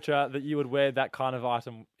ideal temperature that you would wear that kind of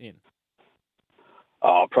item in?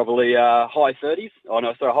 Oh, probably high 30s. Oh,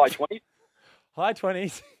 no, sorry, high 20s. High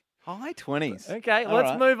 20s. High 20s. Okay,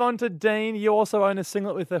 let's move on to Dean. You also own a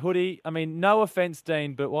singlet with a hoodie. I mean, no offence,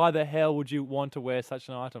 Dean, but why the hell would you want to wear such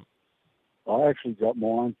an item? I actually got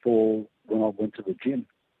mine for when I went to the gym.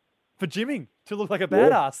 For gymming? To look like a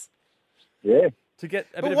badass? Yeah. To get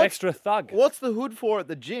a bit of extra thug? What's the hood for at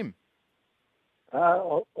the gym?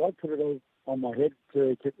 I put it on my head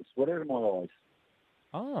to keep the sweat out of my eyes.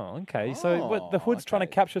 Oh, okay. So the hood's trying to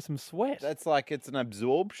capture some sweat. That's like it's an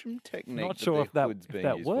absorption technique. Not sure if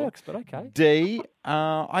that works, but okay. D,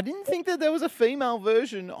 I didn't think that there was a female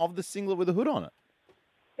version of the singlet with a hood on it.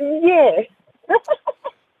 Yeah.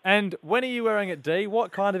 And when are you wearing it, D?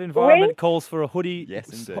 What kind of environment calls for a hoodie? Yes,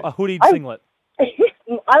 indeed. A hoodied singlet.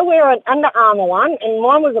 I wear an Under Armour one, and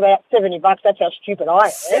mine was about $70. That's how stupid I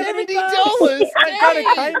am. $70? Go to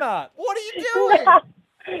Kmart. What are you doing?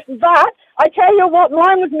 But I tell you what,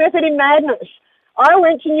 mine was method in madness. I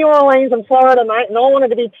went to New Orleans and Florida, mate, and I wanted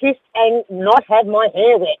to be pissed and not have my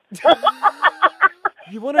hair wet.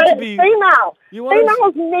 You wanted to be female.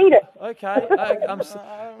 Females need it. Okay,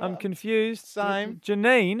 I'm confused. Same.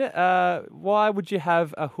 Janine, why would you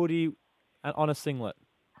have a hoodie on a singlet?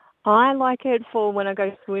 I like it for when I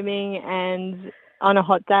go swimming and on a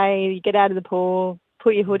hot day, you get out of the pool,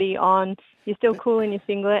 put your hoodie on, you're still cool in your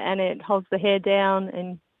singlet and it holds the hair down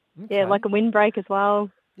and, like a windbreak as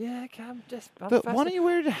well. Yeah, okay, I'm But why don't you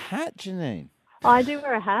wear a hat, Janine? I do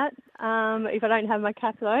wear a hat. If I don't have my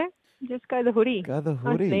cap though, just go the hoodie. Go the Nice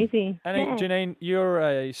hoodie. and easy. And Yeah. Janine, you're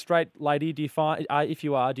a straight lady. Do you find, if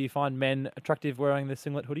you are, do you find men attractive wearing the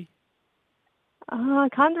singlet hoodie? I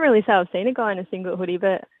can't really say I've seen a guy in a singlet hoodie,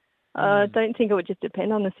 but I don't think it would just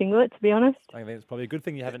depend on the singlet, to be honest. I think it's probably a good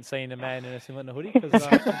thing you haven't seen a man in a singlet and a hoodie because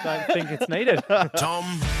I don't think it's needed.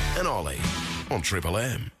 Tom and Ollie on Triple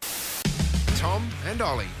M. Tom and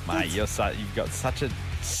Ollie. Mate, you've got such a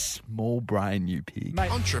small brain, you pig.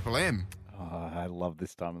 Mate. On Triple M. Oh, I love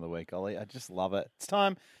this time of the week, Ollie. I just love it. It's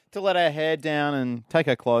time to let our hair down and take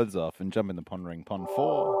our clothes off and jump in the pondering pond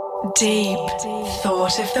for Deep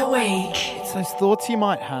Thought of the Week. It's those thoughts you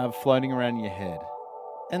might have floating around in your head.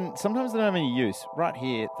 And sometimes they don't have any use. Right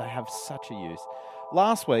here, they have such a use.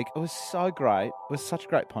 Last week, it was so great. It was such a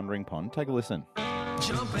great pondering pond. Take a listen.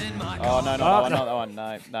 Oh, no, not that one.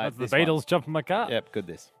 No. That's the Beatles Jump in My Car. Yep, good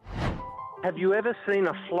this. Have you ever seen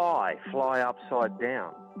a fly upside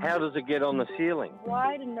down? How does it get on the ceiling?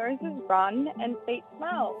 Why do noses run and feet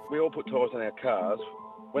smell? We all put tyres on our cars.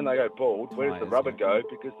 When they go bald, where does the rubber go?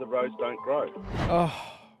 Because the roads don't grow. Oh,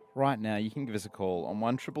 right now, you can give us a call on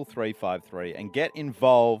 133353 and get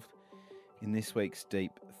involved in this week's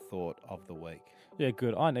Deep Thought of the Week. Yeah,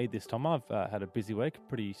 good. I need this, Tom. I've had a busy week,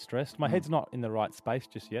 pretty stressed. My head's not in the right space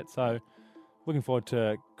just yet, so looking forward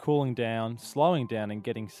to cooling down, slowing down, and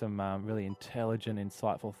getting some really intelligent,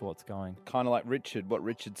 insightful thoughts going. Kind of like Richard, what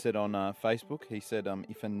Richard said on Facebook. He said,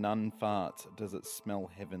 if a nun farts, does it smell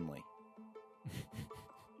heavenly?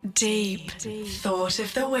 Deep Thought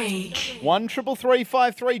of the Week.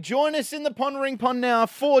 133353. Join us in the Pondering Pond now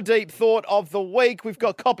for Deep Thought of the Week. We've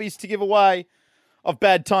got copies to give away of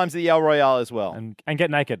Bad Times at the El Royale as well. And get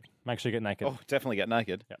naked. Make sure you get naked. Oh, definitely get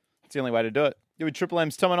naked. Yep. It's the only way to do it. You're with Triple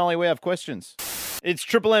M's Tom and Ollie. We have questions. It's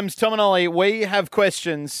Triple M's Tom and Ollie. We have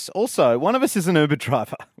questions. Also, one of us is an Uber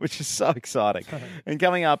driver, which is so exciting. And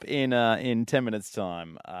coming up in 10 minutes'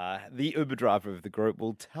 time, the Uber driver of the group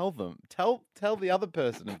will tell the other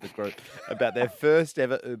person of the group about their first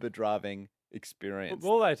ever Uber driving experience.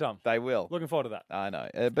 Will they, Tom? They will. Looking forward to that. I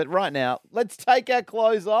know. But right now, let's take our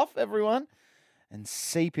clothes off, everyone, and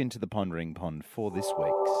seep into the pondering pond for this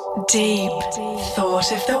week's Deep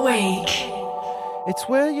Thought of the Week. It's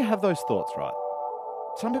where you have those thoughts, right?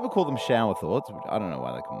 Some people call them shower thoughts. I don't know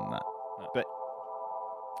why they call them that. No. But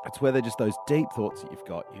it's where they're just those deep thoughts that you've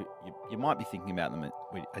got. You might be thinking about them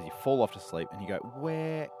as you fall off to sleep and you go,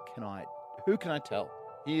 who can I tell?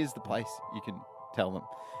 Here's the place you can tell them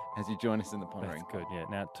as you join us in the pondering. That's good, yeah.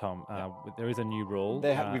 Now, Tom, there is a new rule.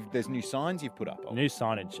 There's new signs you've put up. New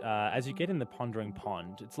signage. As you get in the pondering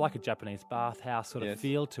pond, it's like a Japanese bathhouse sort of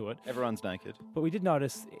feel to it. Everyone's naked. But we did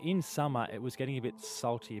notice in summer it was getting a bit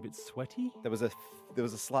salty, a bit sweaty. There was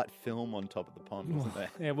a slight film on top of the pond, wasn't there?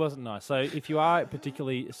 Yeah, it wasn't nice. So if you are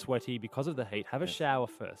particularly sweaty because of the heat, have a shower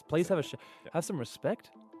first. Please have have some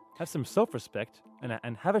respect. Have some self-respect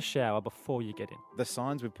and have a shower before you get in. The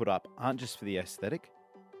signs we've put up aren't just for the aesthetic.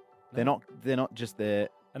 They're not just there.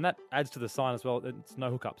 And that adds to the sign as well. It's no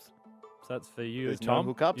hookups. So that's for you, There's Tom.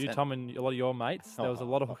 no hookups? Tom, and a lot of your mates. There was a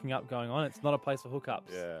lot of hooking up going on. It's not a place for hookups.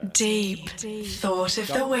 Yeah. Deep Thought of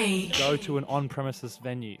the Week. Go to an on-premises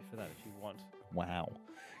venue for that if you want. Wow.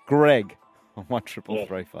 Greg on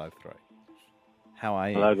 133353. How are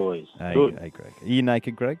you? Hello, boys. Hey, Good. Hey, Greg. Are you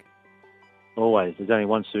naked, Greg? Always. There's only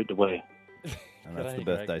one suit to wear. And that's G'day, the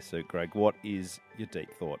birthday suit, Greg. What is your deep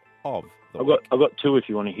thought of the I've week? got two if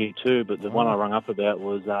you want to hear two, but the one I rung up about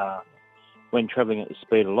was when travelling at the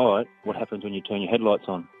speed of light, what happens when you turn your headlights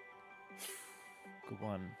on? Good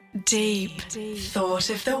one. Deep Thought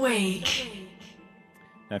of the Week.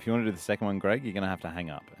 Now, if you want to do the second one, Greg, you're going to have to hang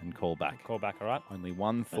up and call back. Call back, all right? Only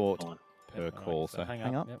one thought per All call, right, so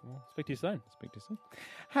hang up. Yep, we'll speak to you soon. Speak to you soon.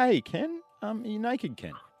 Hey, Ken. Are you naked,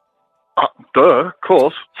 Ken? Duh, of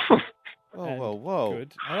course. Whoa.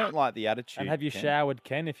 Good. I don't like the attitude. And have you Ken. showered,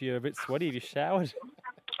 Ken? If you're a bit sweaty, have you showered?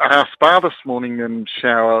 Spa this morning and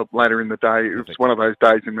shower later in the day. It was one of those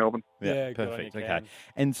days in Melbourne. Yeah, good on perfect. you, Okay. Ken.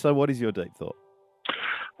 And so what is your deep thought?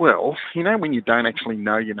 Well, you know when you don't actually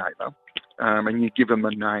know your neighbour and you give them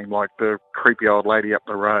a name like the creepy old lady up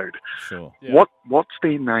the road. Sure. Yeah. What's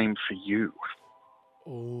their name for you?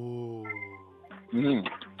 Ooh. Mm.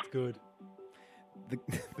 It's good.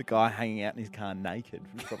 The guy hanging out in his car naked.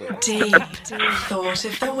 Deep Thought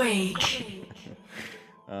of the Week.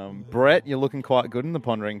 Brett, you're looking quite good in the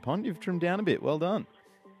pondering pond. You've trimmed down a bit. Well done.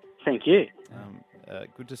 Thank you.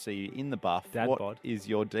 Good to see you in the buff. Dad What bod. is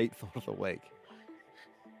your deep thought of the week?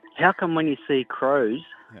 How come when you see crows,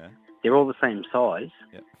 they're all the same size,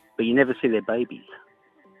 but you never see their babies?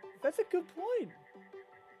 That's a good point.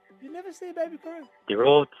 You never see a baby crow. They're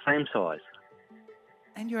all the same size.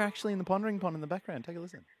 And you're actually in the pondering pond in the background. Take a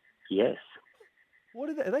listen. Yes. What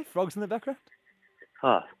are they? Are they frogs in the background?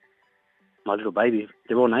 Oh, my little baby.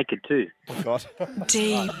 They're all naked too. God.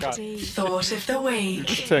 Deep thought of the week.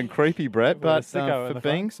 Turned creepy, Brett, but sicko in for the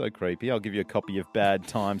being so creepy, I'll give you a copy of Bad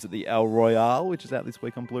Times at the El Royale, which is out this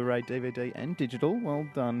week on Blu-ray, DVD, and digital. Well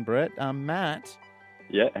done, Brett. Matt.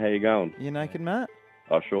 Yeah, how you going? You naked, Matt?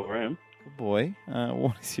 I sure am. Good boy.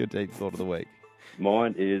 What is your deep thought of the week?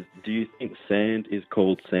 Mine is, do you think sand is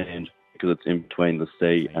called sand because it's in between the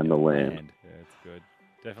sea and the land? Yeah, it's good.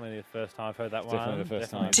 Definitely the first time I've heard that one. Definitely the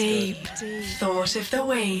first time. Deep thought of the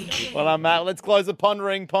week. Well, Matt, let's close the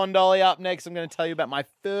Pondering Pondolly. Up next, I'm going to tell you about my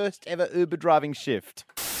first ever Uber driving shift.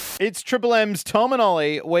 It's Triple M's Tom and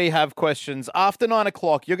Ollie. We have questions. After 9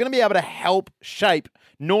 o'clock, you're going to be able to help shape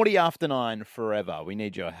Naughty After 9 forever. We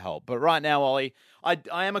need your help. But right now, Ollie, I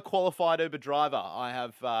am a qualified Uber driver. I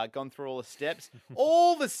have gone through all the steps.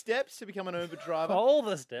 All the steps to become an Uber driver. All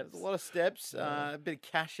the steps. There's a lot of steps. A bit of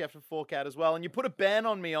cash you have to fork out as well. And you put a ban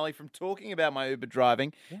on me, Ollie, from talking about my Uber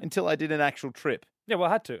driving until I did an actual trip. Yeah, well,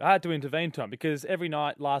 I had to intervene, Tom, because every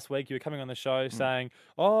night last week you were coming on the show saying,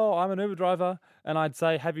 "Oh, I'm an Uber driver," and I'd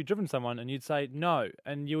say, "Have you driven someone?" And you'd say, "No,"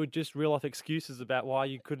 and you would just reel off excuses about why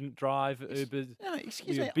you couldn't drive Uber. No,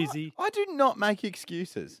 excuse You're me. busy. I do not make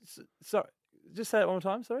excuses. Sorry, just say that one more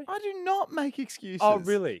time. Sorry. I do not make excuses. Oh,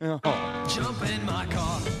 really? Jump in my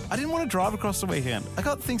car. I didn't want to drive across the weekend. I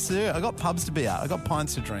got things to do. I got pubs to be at. I got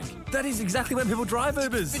pints to drink. That is exactly when people drive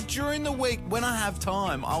Ubers. But during the week, when I have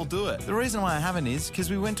time, I'll do it. The reason why I haven't is because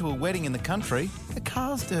we went to a wedding in the country. The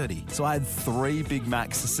car's dirty. So I had 3 Big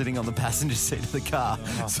Macs sitting on the passenger seat of the car.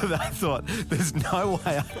 So that I thought, there's no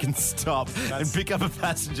way I can stop and pick up a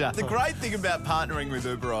passenger. The great thing about partnering with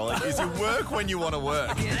Uber, Ollie, is you work when you want to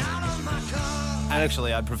work. And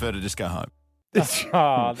actually, I'd prefer to just go home.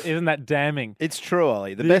 Isn't that damning? It's true,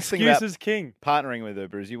 Ollie. The The best thing about excuse is king. partnering with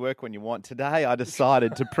Uber is you work when you want. Today, I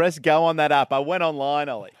decided to press go on that app. I went online,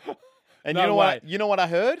 Ollie. And No you know way. what? You know what I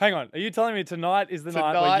heard? Hang on. Are you telling me tonight is the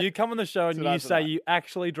night Tonight- when you come on the show and you tonight's say the night. you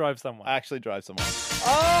actually drove someone? I actually drove someone.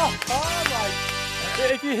 Oh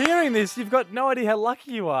my! If you're hearing this, you've got no idea how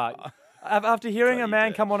lucky you are. After hearing a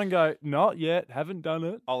man come on and go, "Not yet, haven't done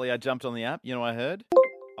it." Ollie, I jumped on the app. You know what I heard?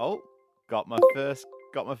 Oh, got my first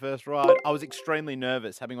ride. I was extremely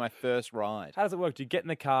nervous having my first ride. How does it work? Do you get in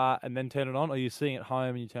the car and then turn it on, or are you sitting at home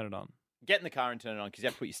and you turn it on? Get in the car and turn it on because you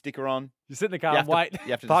have to put your sticker on. You sit in the car You and have wait. to,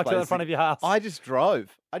 you have to Park display it the in front of sticker. your house. I just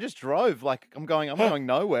drove. Like I'm going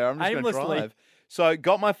nowhere. I'm just going to Aimlessly. drive. So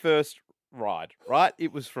got my first ride, right?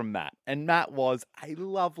 It was from Matt. And Matt was a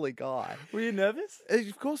lovely guy. Were you nervous?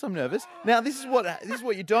 Of course I'm nervous. Now this is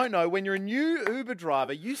what you don't know. When you're a new Uber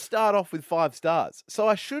driver, you start off with 5 stars. So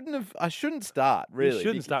I shouldn't start, really. You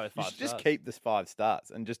shouldn't start with 5 You should just stars. keep this 5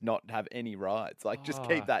 stars and just not have any rides. Like just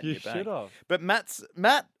keep that in you your bank. should have. But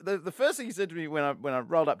Matt, the first thing he said to me when I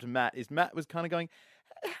rolled up to Matt is Matt was kind of going,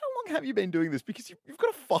 "How long have you been doing this? Because you've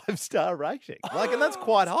got a 5-star rating. Like, and that's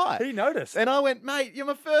quite high." He noticed. And I went, "Mate, you're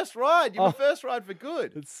my first ride. You're my first ride for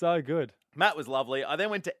good." It's so good. Matt was lovely. I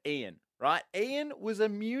then went to Ian, right? Ian was a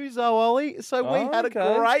muso, Ollie. So we had a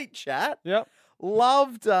okay. great chat. Yep.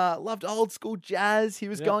 Loved old school jazz. He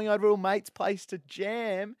was going over to a mate's place to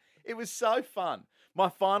jam. It was so fun. My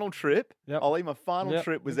final trip, Ollie, my final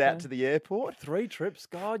trip was out to the airport. 3 trips.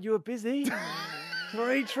 God, you were busy.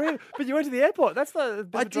 3 trips. But you went to the airport. That's the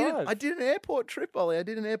I did an airport trip, Ollie. I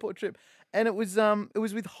did an airport trip. And it was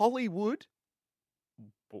with Hollywood.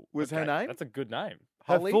 Was her name? That's a good name.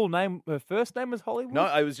 Holly? Her full name, her first name was Hollywood? No,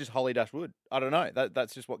 it was just Holly Wood. I don't know.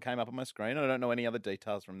 That's just what came up on my screen. I don't know any other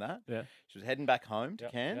details from that. Yeah. She was heading back home to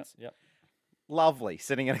Cairns. Yep. Lovely,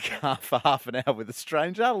 sitting in a car for half an hour with a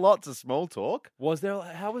stranger. Lots of small talk.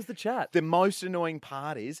 How was the chat? The most annoying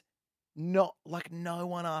part is no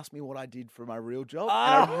one asked me what I did for my real job.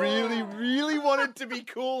 And I really, really wanted to be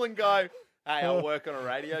cool and go, "Hey, I'll work on a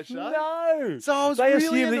radio show." No. So I was They really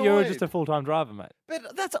assume that annoyed. you're just a full-time driver, mate.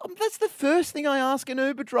 But that's the first thing I ask an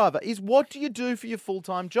Uber driver is, what do you do for your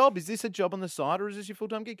full-time job? Is this a job on the side or is this your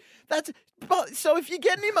full-time gig? So if you're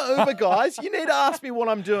getting in my Uber, guys, you need to ask me what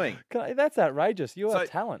I'm doing. That's outrageous. You are a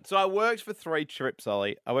talent. So I worked for 3 trips,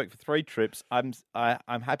 Ollie. I worked for 3 trips. I'm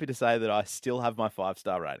happy to say that I still have my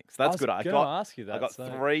 5-star rating. So that's good. I was going to ask you that. I got so.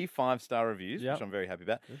 3 5-star reviews, which I'm very happy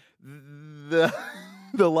about.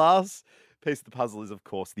 The last piece of the puzzle is, of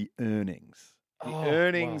course, the earnings. The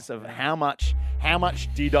earnings of how much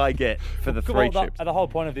did I get for the 3 trips? The whole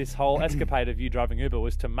point of this whole escapade of you driving Uber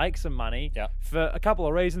was to make some money for a couple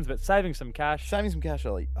of reasons, but saving some cash. Saving some cash,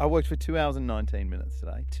 Ollie. I worked for 2 hours and 19 minutes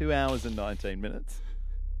today. 2 hours and 19 minutes.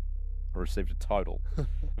 I received a total of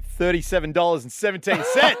 $37.17.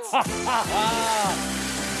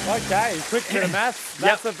 Okay, quick bit of maths.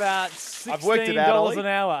 That's about I've worked it out, $16 an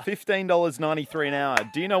hour. $15.93 an hour.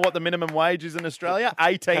 Do you know what the minimum wage is in Australia?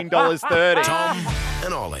 $18.30. Tom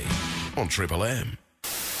and Ollie on Triple M.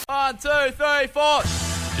 1, 2, 3, 4.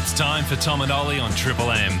 It's time for Tom and Ollie on Triple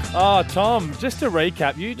M. Oh, Tom, just to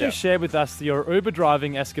recap, you just shared with us your Uber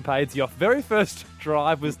driving escapades. Your very first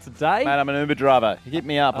drive was today. Mate, I'm an Uber driver. Hit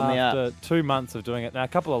me up on the app. After 2 months of doing it. Now, a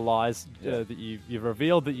couple of lies that you've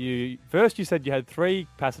revealed that you said you had 3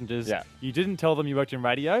 passengers. Yeah. You didn't tell them you worked in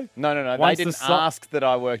radio. No. They didn't ask that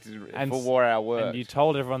I worked for War Hour Work. And you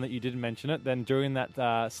told everyone that you didn't mention it. Then during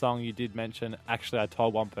that song, you did mention, actually, I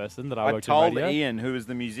told one person that I worked in radio. I told Ian, who was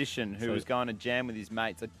the musician, who was going to jam with his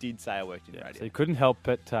mates, I did say I worked in radio. So you couldn't help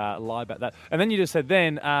but lie about that. And then you just said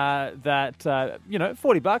then that,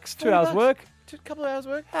 $40, 2 hours work. A couple of hours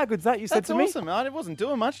work. How good's that? You said to me. That's awesome. I wasn't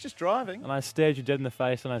doing much, just driving. And I stared you dead in the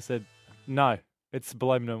face and I said, no, it's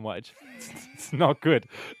below minimum wage. It's not good.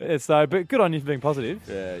 But good on you for being positive.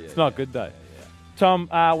 It's not good though. Tom,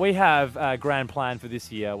 we have a grand plan for this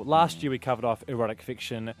year. Last year we covered off erotic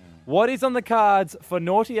fiction. What is on the cards for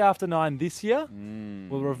Naughty After 9 this year?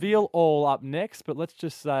 We'll reveal all up next, but let's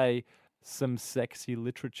just say some sexy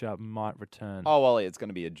literature might return. Oh, Ollie, it's going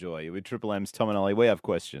to be a joy. With Triple M's Tom and Ollie, we have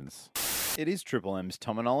questions. It is Triple M's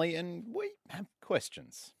Tom and Ollie, and we have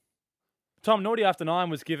questions. Tom, Naughty After 9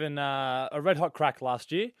 was given a red-hot crack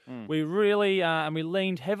last year. We really, and we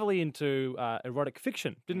leaned heavily into erotic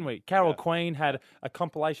fiction, didn't we? Carol Queen had a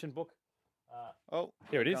compilation book.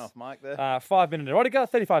 Here it is. Off mic there. 5-minute erotica,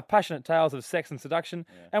 35 passionate tales of sex and seduction.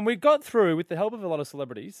 Yeah. And we got through, with the help of a lot of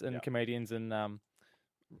celebrities and comedians and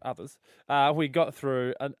others, we got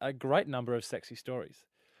through a great number of sexy stories.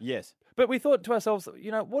 Yes. But we thought to ourselves,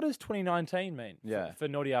 what does 2019 mean for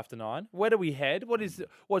Naughty After 9? Where do we head?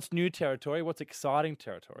 What's new territory? What's exciting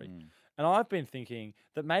territory? And I've been thinking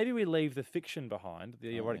that maybe we leave the fiction behind,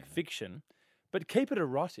 the erotic fiction, but keep it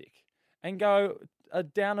erotic and go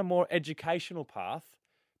down a more educational path,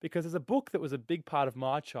 because there's a book that was a big part of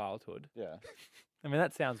my childhood. Yeah. I mean,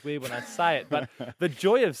 that sounds weird when I say it, but The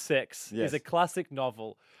Joy of Sex is a classic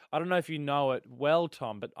novel. I don't know if you know it well,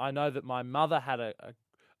 Tom, but I know that my mother had a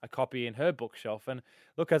copy in her bookshelf. And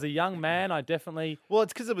look, as a young man, I definitely... Well,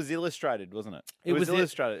 it's because it was illustrated, wasn't it? It was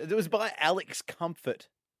illustrated. It was by Alex Comfort,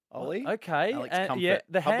 Ollie. Okay. Alex Comfort,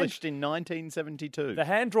 published in 1972. The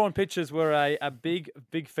hand-drawn pictures were a big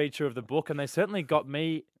feature of the book, and they certainly got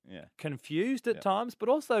me confused at times, but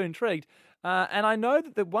also intrigued. And I know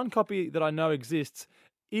that the one copy that I know exists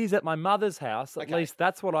is at my mother's house. At least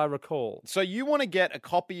that's what I recall. So you want to get a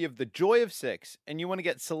copy of The Joy of Sex, and you want to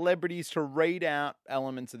get celebrities to read out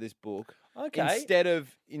elements of this book instead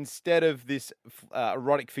of this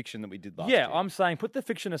erotic fiction that we did last year. Yeah, I'm saying put the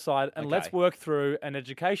fiction aside and let's work through an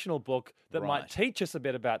educational book that might teach us a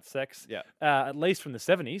bit about sex, at least from the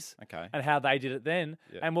 70s, and how they did it then,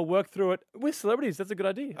 and we'll work through it with celebrities. That's a good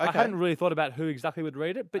idea. I hadn't really thought about who exactly would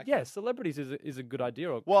read it, but celebrities is a good idea,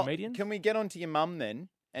 or comedians. Can we get on to your mum then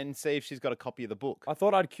and see if she's got a copy of the book? I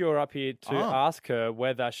thought I'd queue her up here to ask her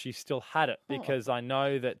whether she still had it, because I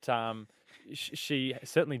know that she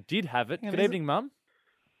certainly did have it. Good evening, Mum.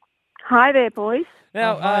 Hi there, boys.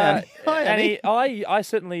 Now, Hi, Annie, I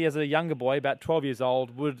certainly, as a younger boy, about 12 years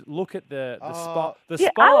old, would look at the spine.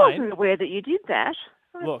 I wasn't aware that you did that.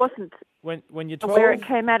 I wasn't when you're 12, aware it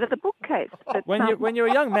came out of the bookcase. But, when you're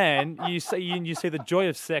a young man, you see the joy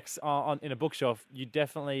of sex in a bookshelf. You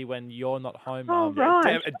definitely, when you're not home,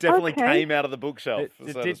 right. It definitely came out of the bookshelf,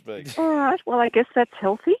 so to speak. All right. Well, I guess that's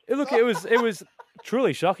healthy. Look, it was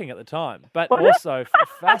truly shocking at the time, but also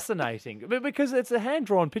fascinating, because it's a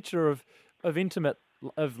hand-drawn picture of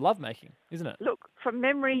lovemaking, isn't it? Look, from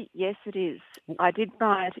memory, yes, it is. I did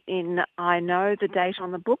buy it I know the date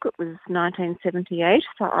on the book, it was 1978,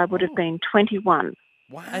 so I would have been 21.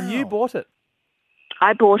 Wow. And you bought it?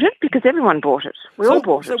 I bought it because everyone bought it. We all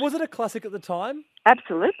bought it. So was it a classic at the time?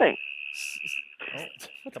 Absolutely.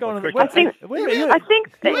 What's going on? I think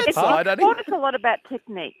it taught us a lot about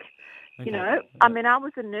technique. Okay. I mean, I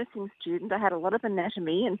was a nursing student. I had a lot of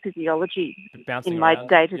anatomy and physiology Bouncing in my around.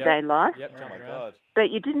 day-to-day life. Yep, oh my God.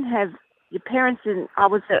 But you didn't have your parents. I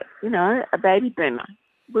was a baby boomer.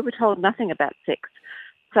 We were told nothing about sex,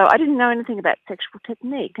 so I didn't know anything about sexual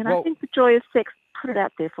technique. And I think The Joy of Sex put it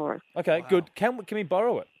out there for us. Okay, good. Can we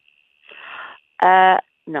borrow it?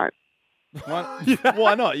 No.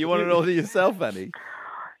 Why not? You want it all to yourself, Annie?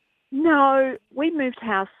 No, we moved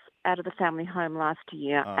house out of the family home last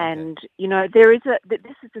year, and there is this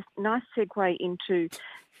is a nice segue into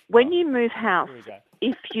when you move house.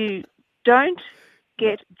 If you don't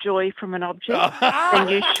get joy from an object, then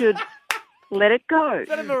you should Let it go. Is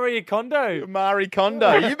that a Marie Kondo? Marie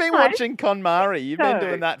Kondo. You've been watching KonMari. You've been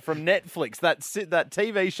doing that from Netflix, that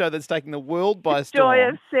TV show that's taking the world by storm. Joy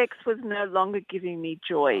of sex was no longer giving me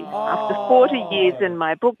joy. After 40 years in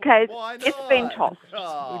my bookcase, it's been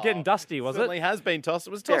tossed. Getting dusty, was Certainly it? has been tossed.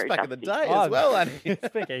 It was tossed Very back in the dusty. day as well, Annie. It's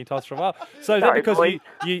been getting tossed for a while. So is Sorry, that because boys.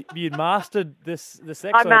 you mastered the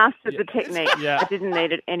sex? I or- mastered the technique. Yeah. I didn't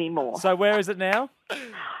need it anymore. So where is it now?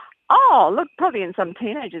 Oh, look, probably in some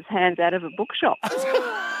teenager's hands out of a bookshop.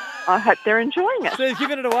 I hope they're enjoying it. So he's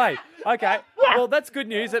giving it away. Okay. Yeah. Well, that's good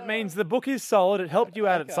news. It means the book is sold. It helped you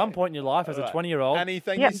out at some point in your life as a 20-year-old. Annie,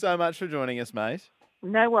 thank you so much for joining us, mate.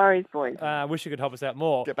 No worries, boys. Wish you could help us out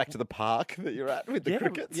more. Get back to the park that you're at with the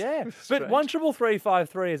crickets. Yeah. But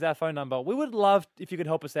 13353 is our phone number. We would love if you could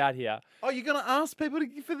help us out here. Oh, you're going to ask people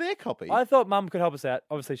for their copy? I thought Mum could help us out.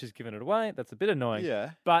 Obviously, she's given it away. That's a bit annoying.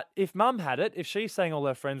 Yeah. But if Mum had it, if she's saying all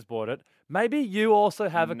her friends bought it, maybe you also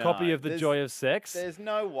have a copy of The Joy of Sex. There's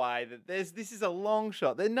no way that this is a long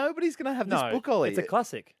shot. Nobody's going to have this book, Ollie. It's a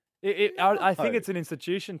classic. I think it's an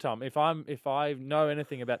institution, Tom. If I know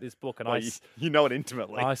anything about this book, and you know it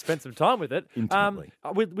intimately, I spent some time with it. Intimately,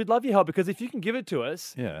 we'd love your help because if you can give it to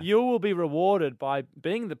us, you will be rewarded by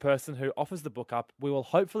being the person who offers the book up. We will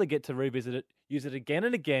hopefully get to revisit it, use it again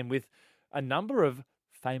and again with a number of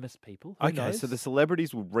famous people. Who knows? So the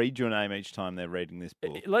celebrities will read your name each time they're reading this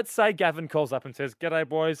book. Let's say Gavin calls up and says, "G'day,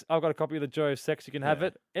 boys. I've got a copy of The Joy of Sex. You can have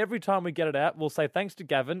it." Every time we get it out, we'll say, "Thanks to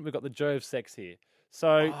Gavin, we've got The Joy of Sex here."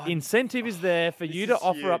 So incentive is there for you to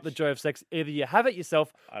offer up The Joy of Sex. Either you have it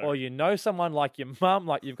yourself or you know someone like your mum,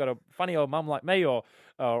 like you've got a funny old mum like me or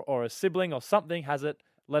a sibling or something has it.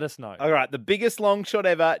 Let us know. All right, the biggest long shot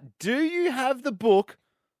ever. Do you have the book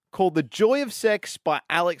called The Joy of Sex by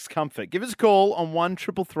Alex Comfort? Give us a call on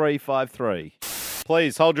 13353.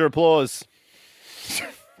 Please hold your applause.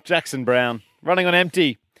 Jackson Brown, running on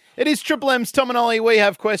empty. It is Triple M's Tom and Ollie. We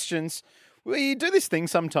have questions. We do this thing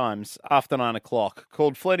sometimes after 9 o'clock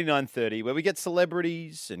called Flirty 9:30, where we get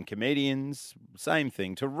celebrities and comedians, same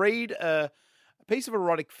thing, to read a piece of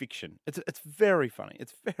erotic fiction. It's very funny.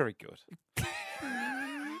 It's very good.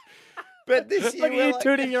 But this year, look at you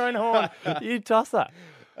tooting your own horn. You tosser.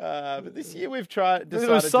 But this year we've tried. It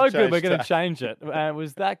was so good. We're going to change it. It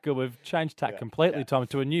was that good. We've changed tack completely, Tom,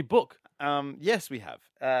 to a new book. Yes, we have.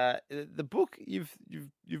 The book you've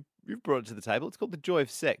brought it to the table. It's called The Joy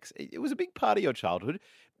of Sex. It was a big part of your childhood.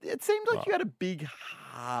 It seemed like you had a big,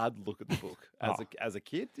 hard look at the book as a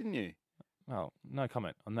kid, didn't you? Well, no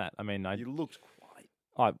comment on that. I mean, you looked quite.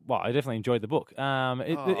 I definitely enjoyed the book.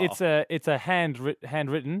 It's a hand-drawn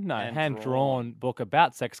book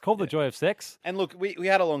about sex called The Joy of Sex. And look, we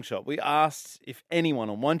had a long shot. We asked if anyone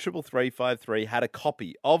on 13353 had a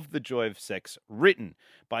copy of The Joy of Sex written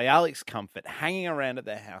by Alex Comfort hanging around at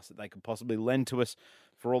their house that they could possibly lend to us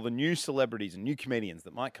for all the new celebrities and new comedians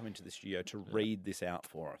that might come into the studio to read this out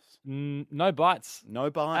for us. No bites.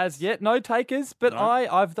 No bites. As yet, no takers. But No.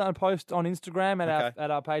 I've done a post on Instagram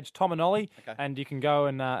at our page, Tom and Ollie, and you can go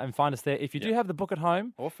and find us there. If you do have the book at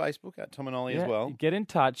home. Or Facebook at Tom and Ollie as well. Get in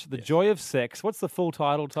touch. The Joy of Sex. What's the full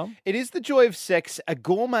title, Tom? It is The Joy of Sex, a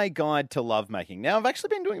gourmet guide to lovemaking. Now, I've actually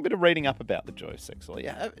been doing a bit of reading up about The Joy of Sex.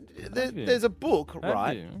 There's a book,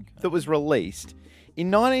 that was released in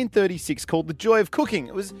 1936 called The Joy of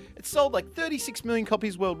Cooking. It sold like 36 million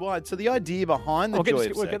copies worldwide. So the idea behind The Joy of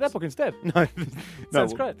Sex... We'll get that book instead. No,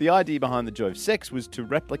 Sounds great. The idea behind The Joy of Sex was to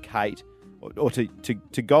replicate or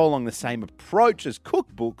to go along the same approach as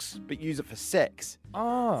cookbooks, but use it for sex.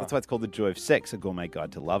 Oh. So that's why it's called The Joy of Sex, a gourmet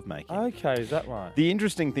guide to lovemaking. Okay, is that right? The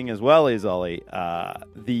interesting thing as well is, Ollie,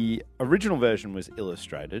 the original version was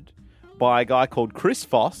illustrated by a guy called Chris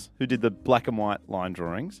Foss, who did the black and white line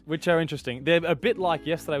drawings. Which are interesting. They're a bit like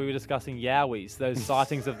yesterday we were discussing yowies, those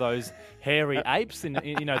sightings of those hairy apes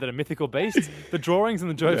that are mythical beasts. The drawings in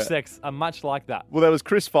The Joy of Sex are much like that. Well, there was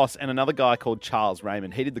Chris Foss and another guy called Charles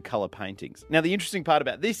Raymond. He did the colour paintings. Now, the interesting part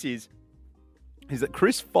about this is that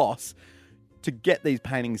Chris Foss, to get these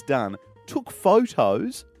paintings done, took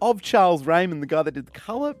photos of Charles Raymond, the guy that did the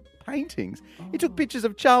colour paintings. He took pictures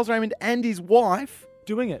of Charles Raymond and his wife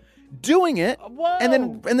doing it,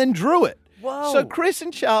 and then drew it. Whoa. So Chris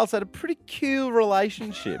and Charles had a pretty cool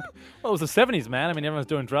relationship. Well, it was the 70s, man. I mean, everyone's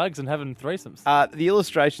doing drugs and having threesomes. The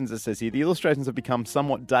illustrations, it says here, the illustrations have become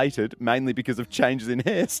somewhat dated, mainly because of changes in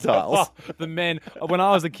hairstyles. The men, when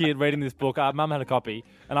I was a kid reading this book, Mum had a copy,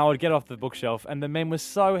 and I would get off the bookshelf, and the men were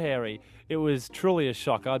so hairy. It was truly a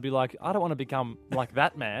shock. I'd be like, I don't want to become like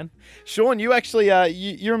that man. Sean, you actually,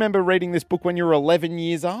 you remember reading this book when you were 11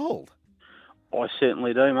 years old. I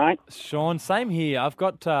certainly do, mate. Sean, same here. I've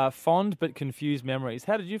got fond but confused memories.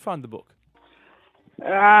 How did you find the book?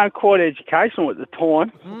 Quite educational at the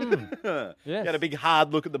time. You had a big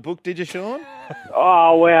hard look at the book, did you, Sean?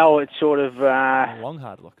 Oh, well, it's sort of... long,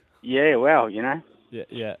 hard look. Yeah, well, you know.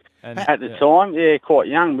 Yeah. And, at the time, quite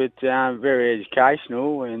young, but very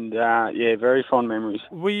educational and, very fond memories.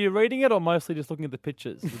 Were you reading it or mostly just looking at the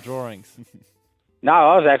pictures, the drawings? No,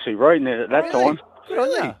 I was actually reading it at that time.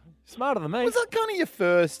 Really? Smarter than me. Was that kind of your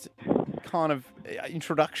first kind of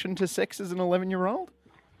introduction to sex as an 11-year-old?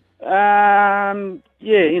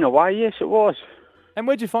 In a way, yes, it was. And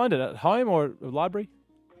where'd you find it? At home or a library?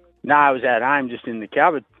 No, it was at home, just in the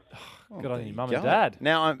cupboard. Good on you, Mum and Dad.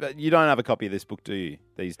 Now, you don't have a copy of this book, do you,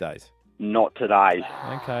 these days? Not today.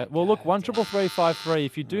 Okay. Well, look, 133353.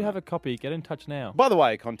 If you do have a copy, get in touch now. By the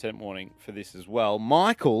way, content warning for this as well.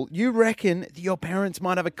 Michael, you reckon that your parents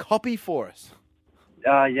might have a copy for us?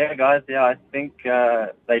 Yeah, guys. Yeah, I think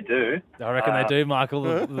they do. I reckon they do,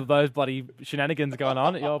 Michael. Those bloody shenanigans going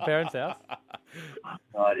on at your parents' house.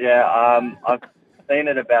 I've seen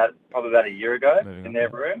it probably about a year ago in their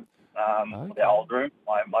room, their old room,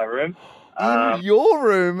 my room. In your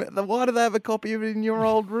room? Why do they have a copy of it in your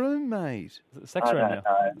old room, mate? Is it a sex room now?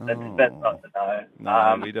 That's not to know.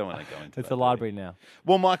 No, we don't want to go into It's a library now.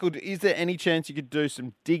 Well, Michael, is there any chance you could do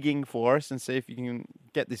some digging for us and see if you can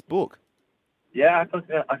get this book? Yeah,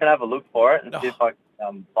 I can have a look for it and see if I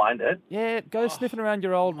can find it. Yeah, go sniffing around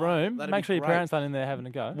your old room. Make sure your parents aren't in there having a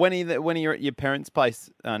go. When are you at your parents' place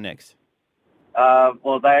next?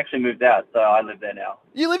 Well, they actually moved out, so I live there now.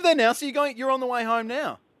 You live there now, so you're on the way home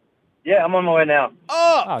now? Yeah, I'm on my way now.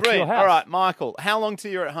 Oh, brilliant. All right, Michael, how long till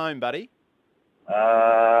you're at home, buddy?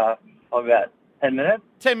 Probably about 10 minutes.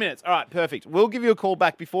 10 minutes. All right, perfect. We'll give you a call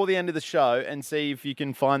back before the end of the show and see if you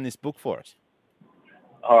can find this book for us.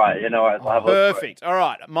 All right, I'll have a look for it. Perfect. All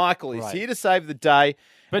right, Michael is here to save the day.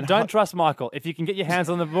 But don't trust Michael. If you can get your hands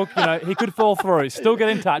on the book, he could fall through. Still get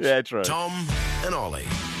in touch. Yeah, true. Tom and Ollie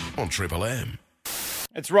on Triple M.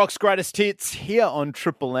 It's Rock's Greatest Hits here on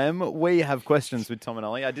Triple M. We have questions with Tom and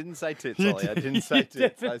Ollie. I didn't say tits, Ollie. I didn't say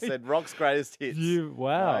tits. I said Rock's Greatest Hits.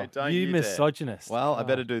 Wow. No, don't you dare. misogynist. Well, I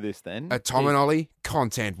better do this then. A Tom and Ollie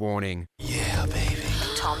content warning. Yeah, baby.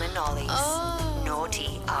 Tom and Ollie's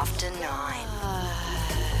Naughty After 9.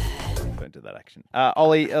 Don't do that action.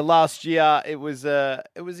 Ollie, last year it was a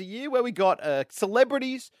year where we got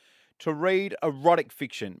celebrities to read erotic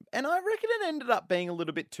fiction. And I reckon it ended up being a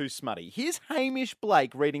little bit too smutty. Here's Hamish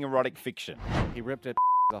Blake reading erotic fiction. He ripped it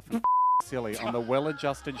off his silly on the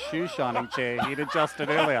well-adjusted shoe-shining chair he'd adjusted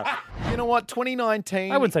earlier. You know what?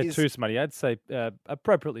 2019 I wouldn't say too smutty. I'd say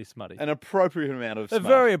appropriately smutty. An appropriate amount of smut. A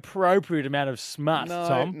very appropriate amount of smut,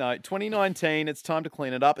 Tom. No, 2019, it's time to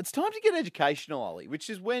clean it up. It's time to get educational, Ollie, which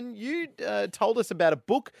is when you told us about a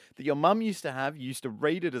book that your mum used to have. You used to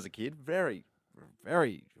read it as a kid. Very,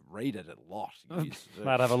 very read it a lot.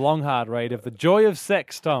 Might have a long, hard read of The Joy of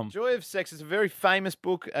Sex, Tom. Joy of Sex is a very famous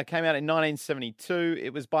book. Came out in 1972.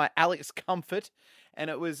 It was by Alex Comfort, and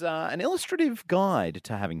it was an illustrative guide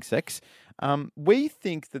to having sex. We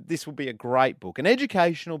think that this will be a great book, an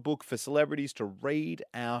educational book for celebrities to read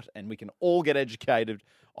out, and we can all get educated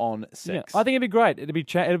on sex. Yeah, I think it'd be great.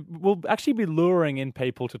 It will actually be luring in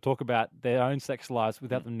people to talk about their own sex lives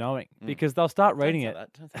without them knowing, because they'll start reading it.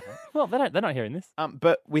 Don't say that. Well, they're not hearing this.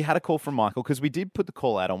 But we had a call from Michael because we did put the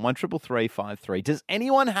call out on 133353. Does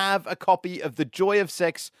anyone have a copy of The Joy of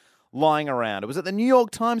Sex lying around? It was at the New York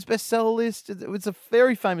Times bestseller list. It was a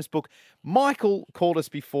very famous book. Michael called us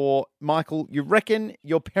before. Michael, you reckon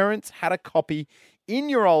your parents had a copy in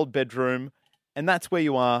your old bedroom, and that's where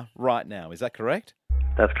you are right now. Is that correct?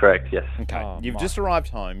 That's correct, yes. Okay. You've just arrived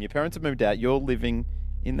home. Your parents have moved out. You're living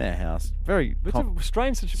in their house. It's a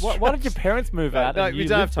strange situation. Why did your parents move out? No, and we you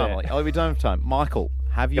don't have lived time, there? Ollie. We don't have time. Michael,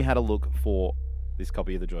 have you had a look for this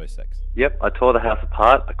copy of The Joy of Sex? Yep, I tore the house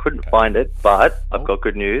apart. I couldn't find it, but I've got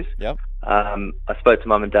good news. Yep. I spoke to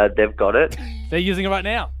Mum and Dad. They've got it. They're using it right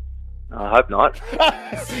now. I hope not.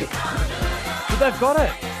 But they've got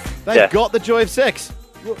it. They've got The Joy of Sex.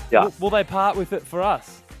 Yeah. Will they part with it for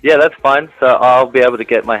us? Yeah, that's fine. So I'll be able to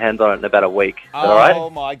get my hands on it in about a week. Is that all right? Oh,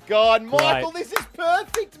 my God. Michael, this is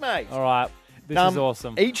perfect, mate. All right. This is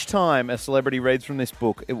awesome. Each time a celebrity reads from this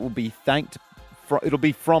book, it will be thanked. It'll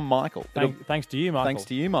be from Michael. Thanks to you, Michael. Thanks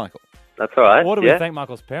to you, Michael. That's all right. Or do we thank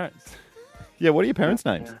Michael's parents? Yeah, what are your parents'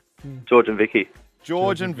 names? George and Vicky.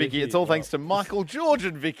 George and Vicky. It's all thanks to Michael, George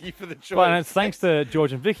and Vicky for the choice. Well, and it's thanks to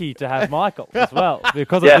George and Vicky to have Michael as well,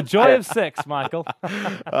 because of the joy of sex, Michael.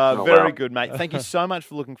 Very good, mate. Thank you so much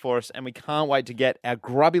for looking for us, and we can't wait to get our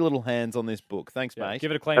grubby little hands on this book. Thanks, mate.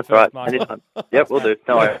 Give it a clean That's first, right. Michael. Anytime. Yep, we'll do.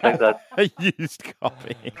 No worries. Thanks, Dad. A used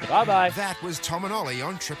copy. Bye-bye. That was Tom and Ollie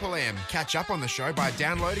on Triple M. Catch up on the show by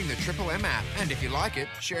downloading the Triple M app. And if you like it,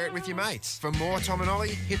 share it with your mates. For more Tom and Ollie,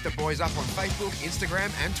 hit the boys up on Facebook,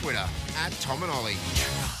 Instagram and Twitter @Tom and Ollie.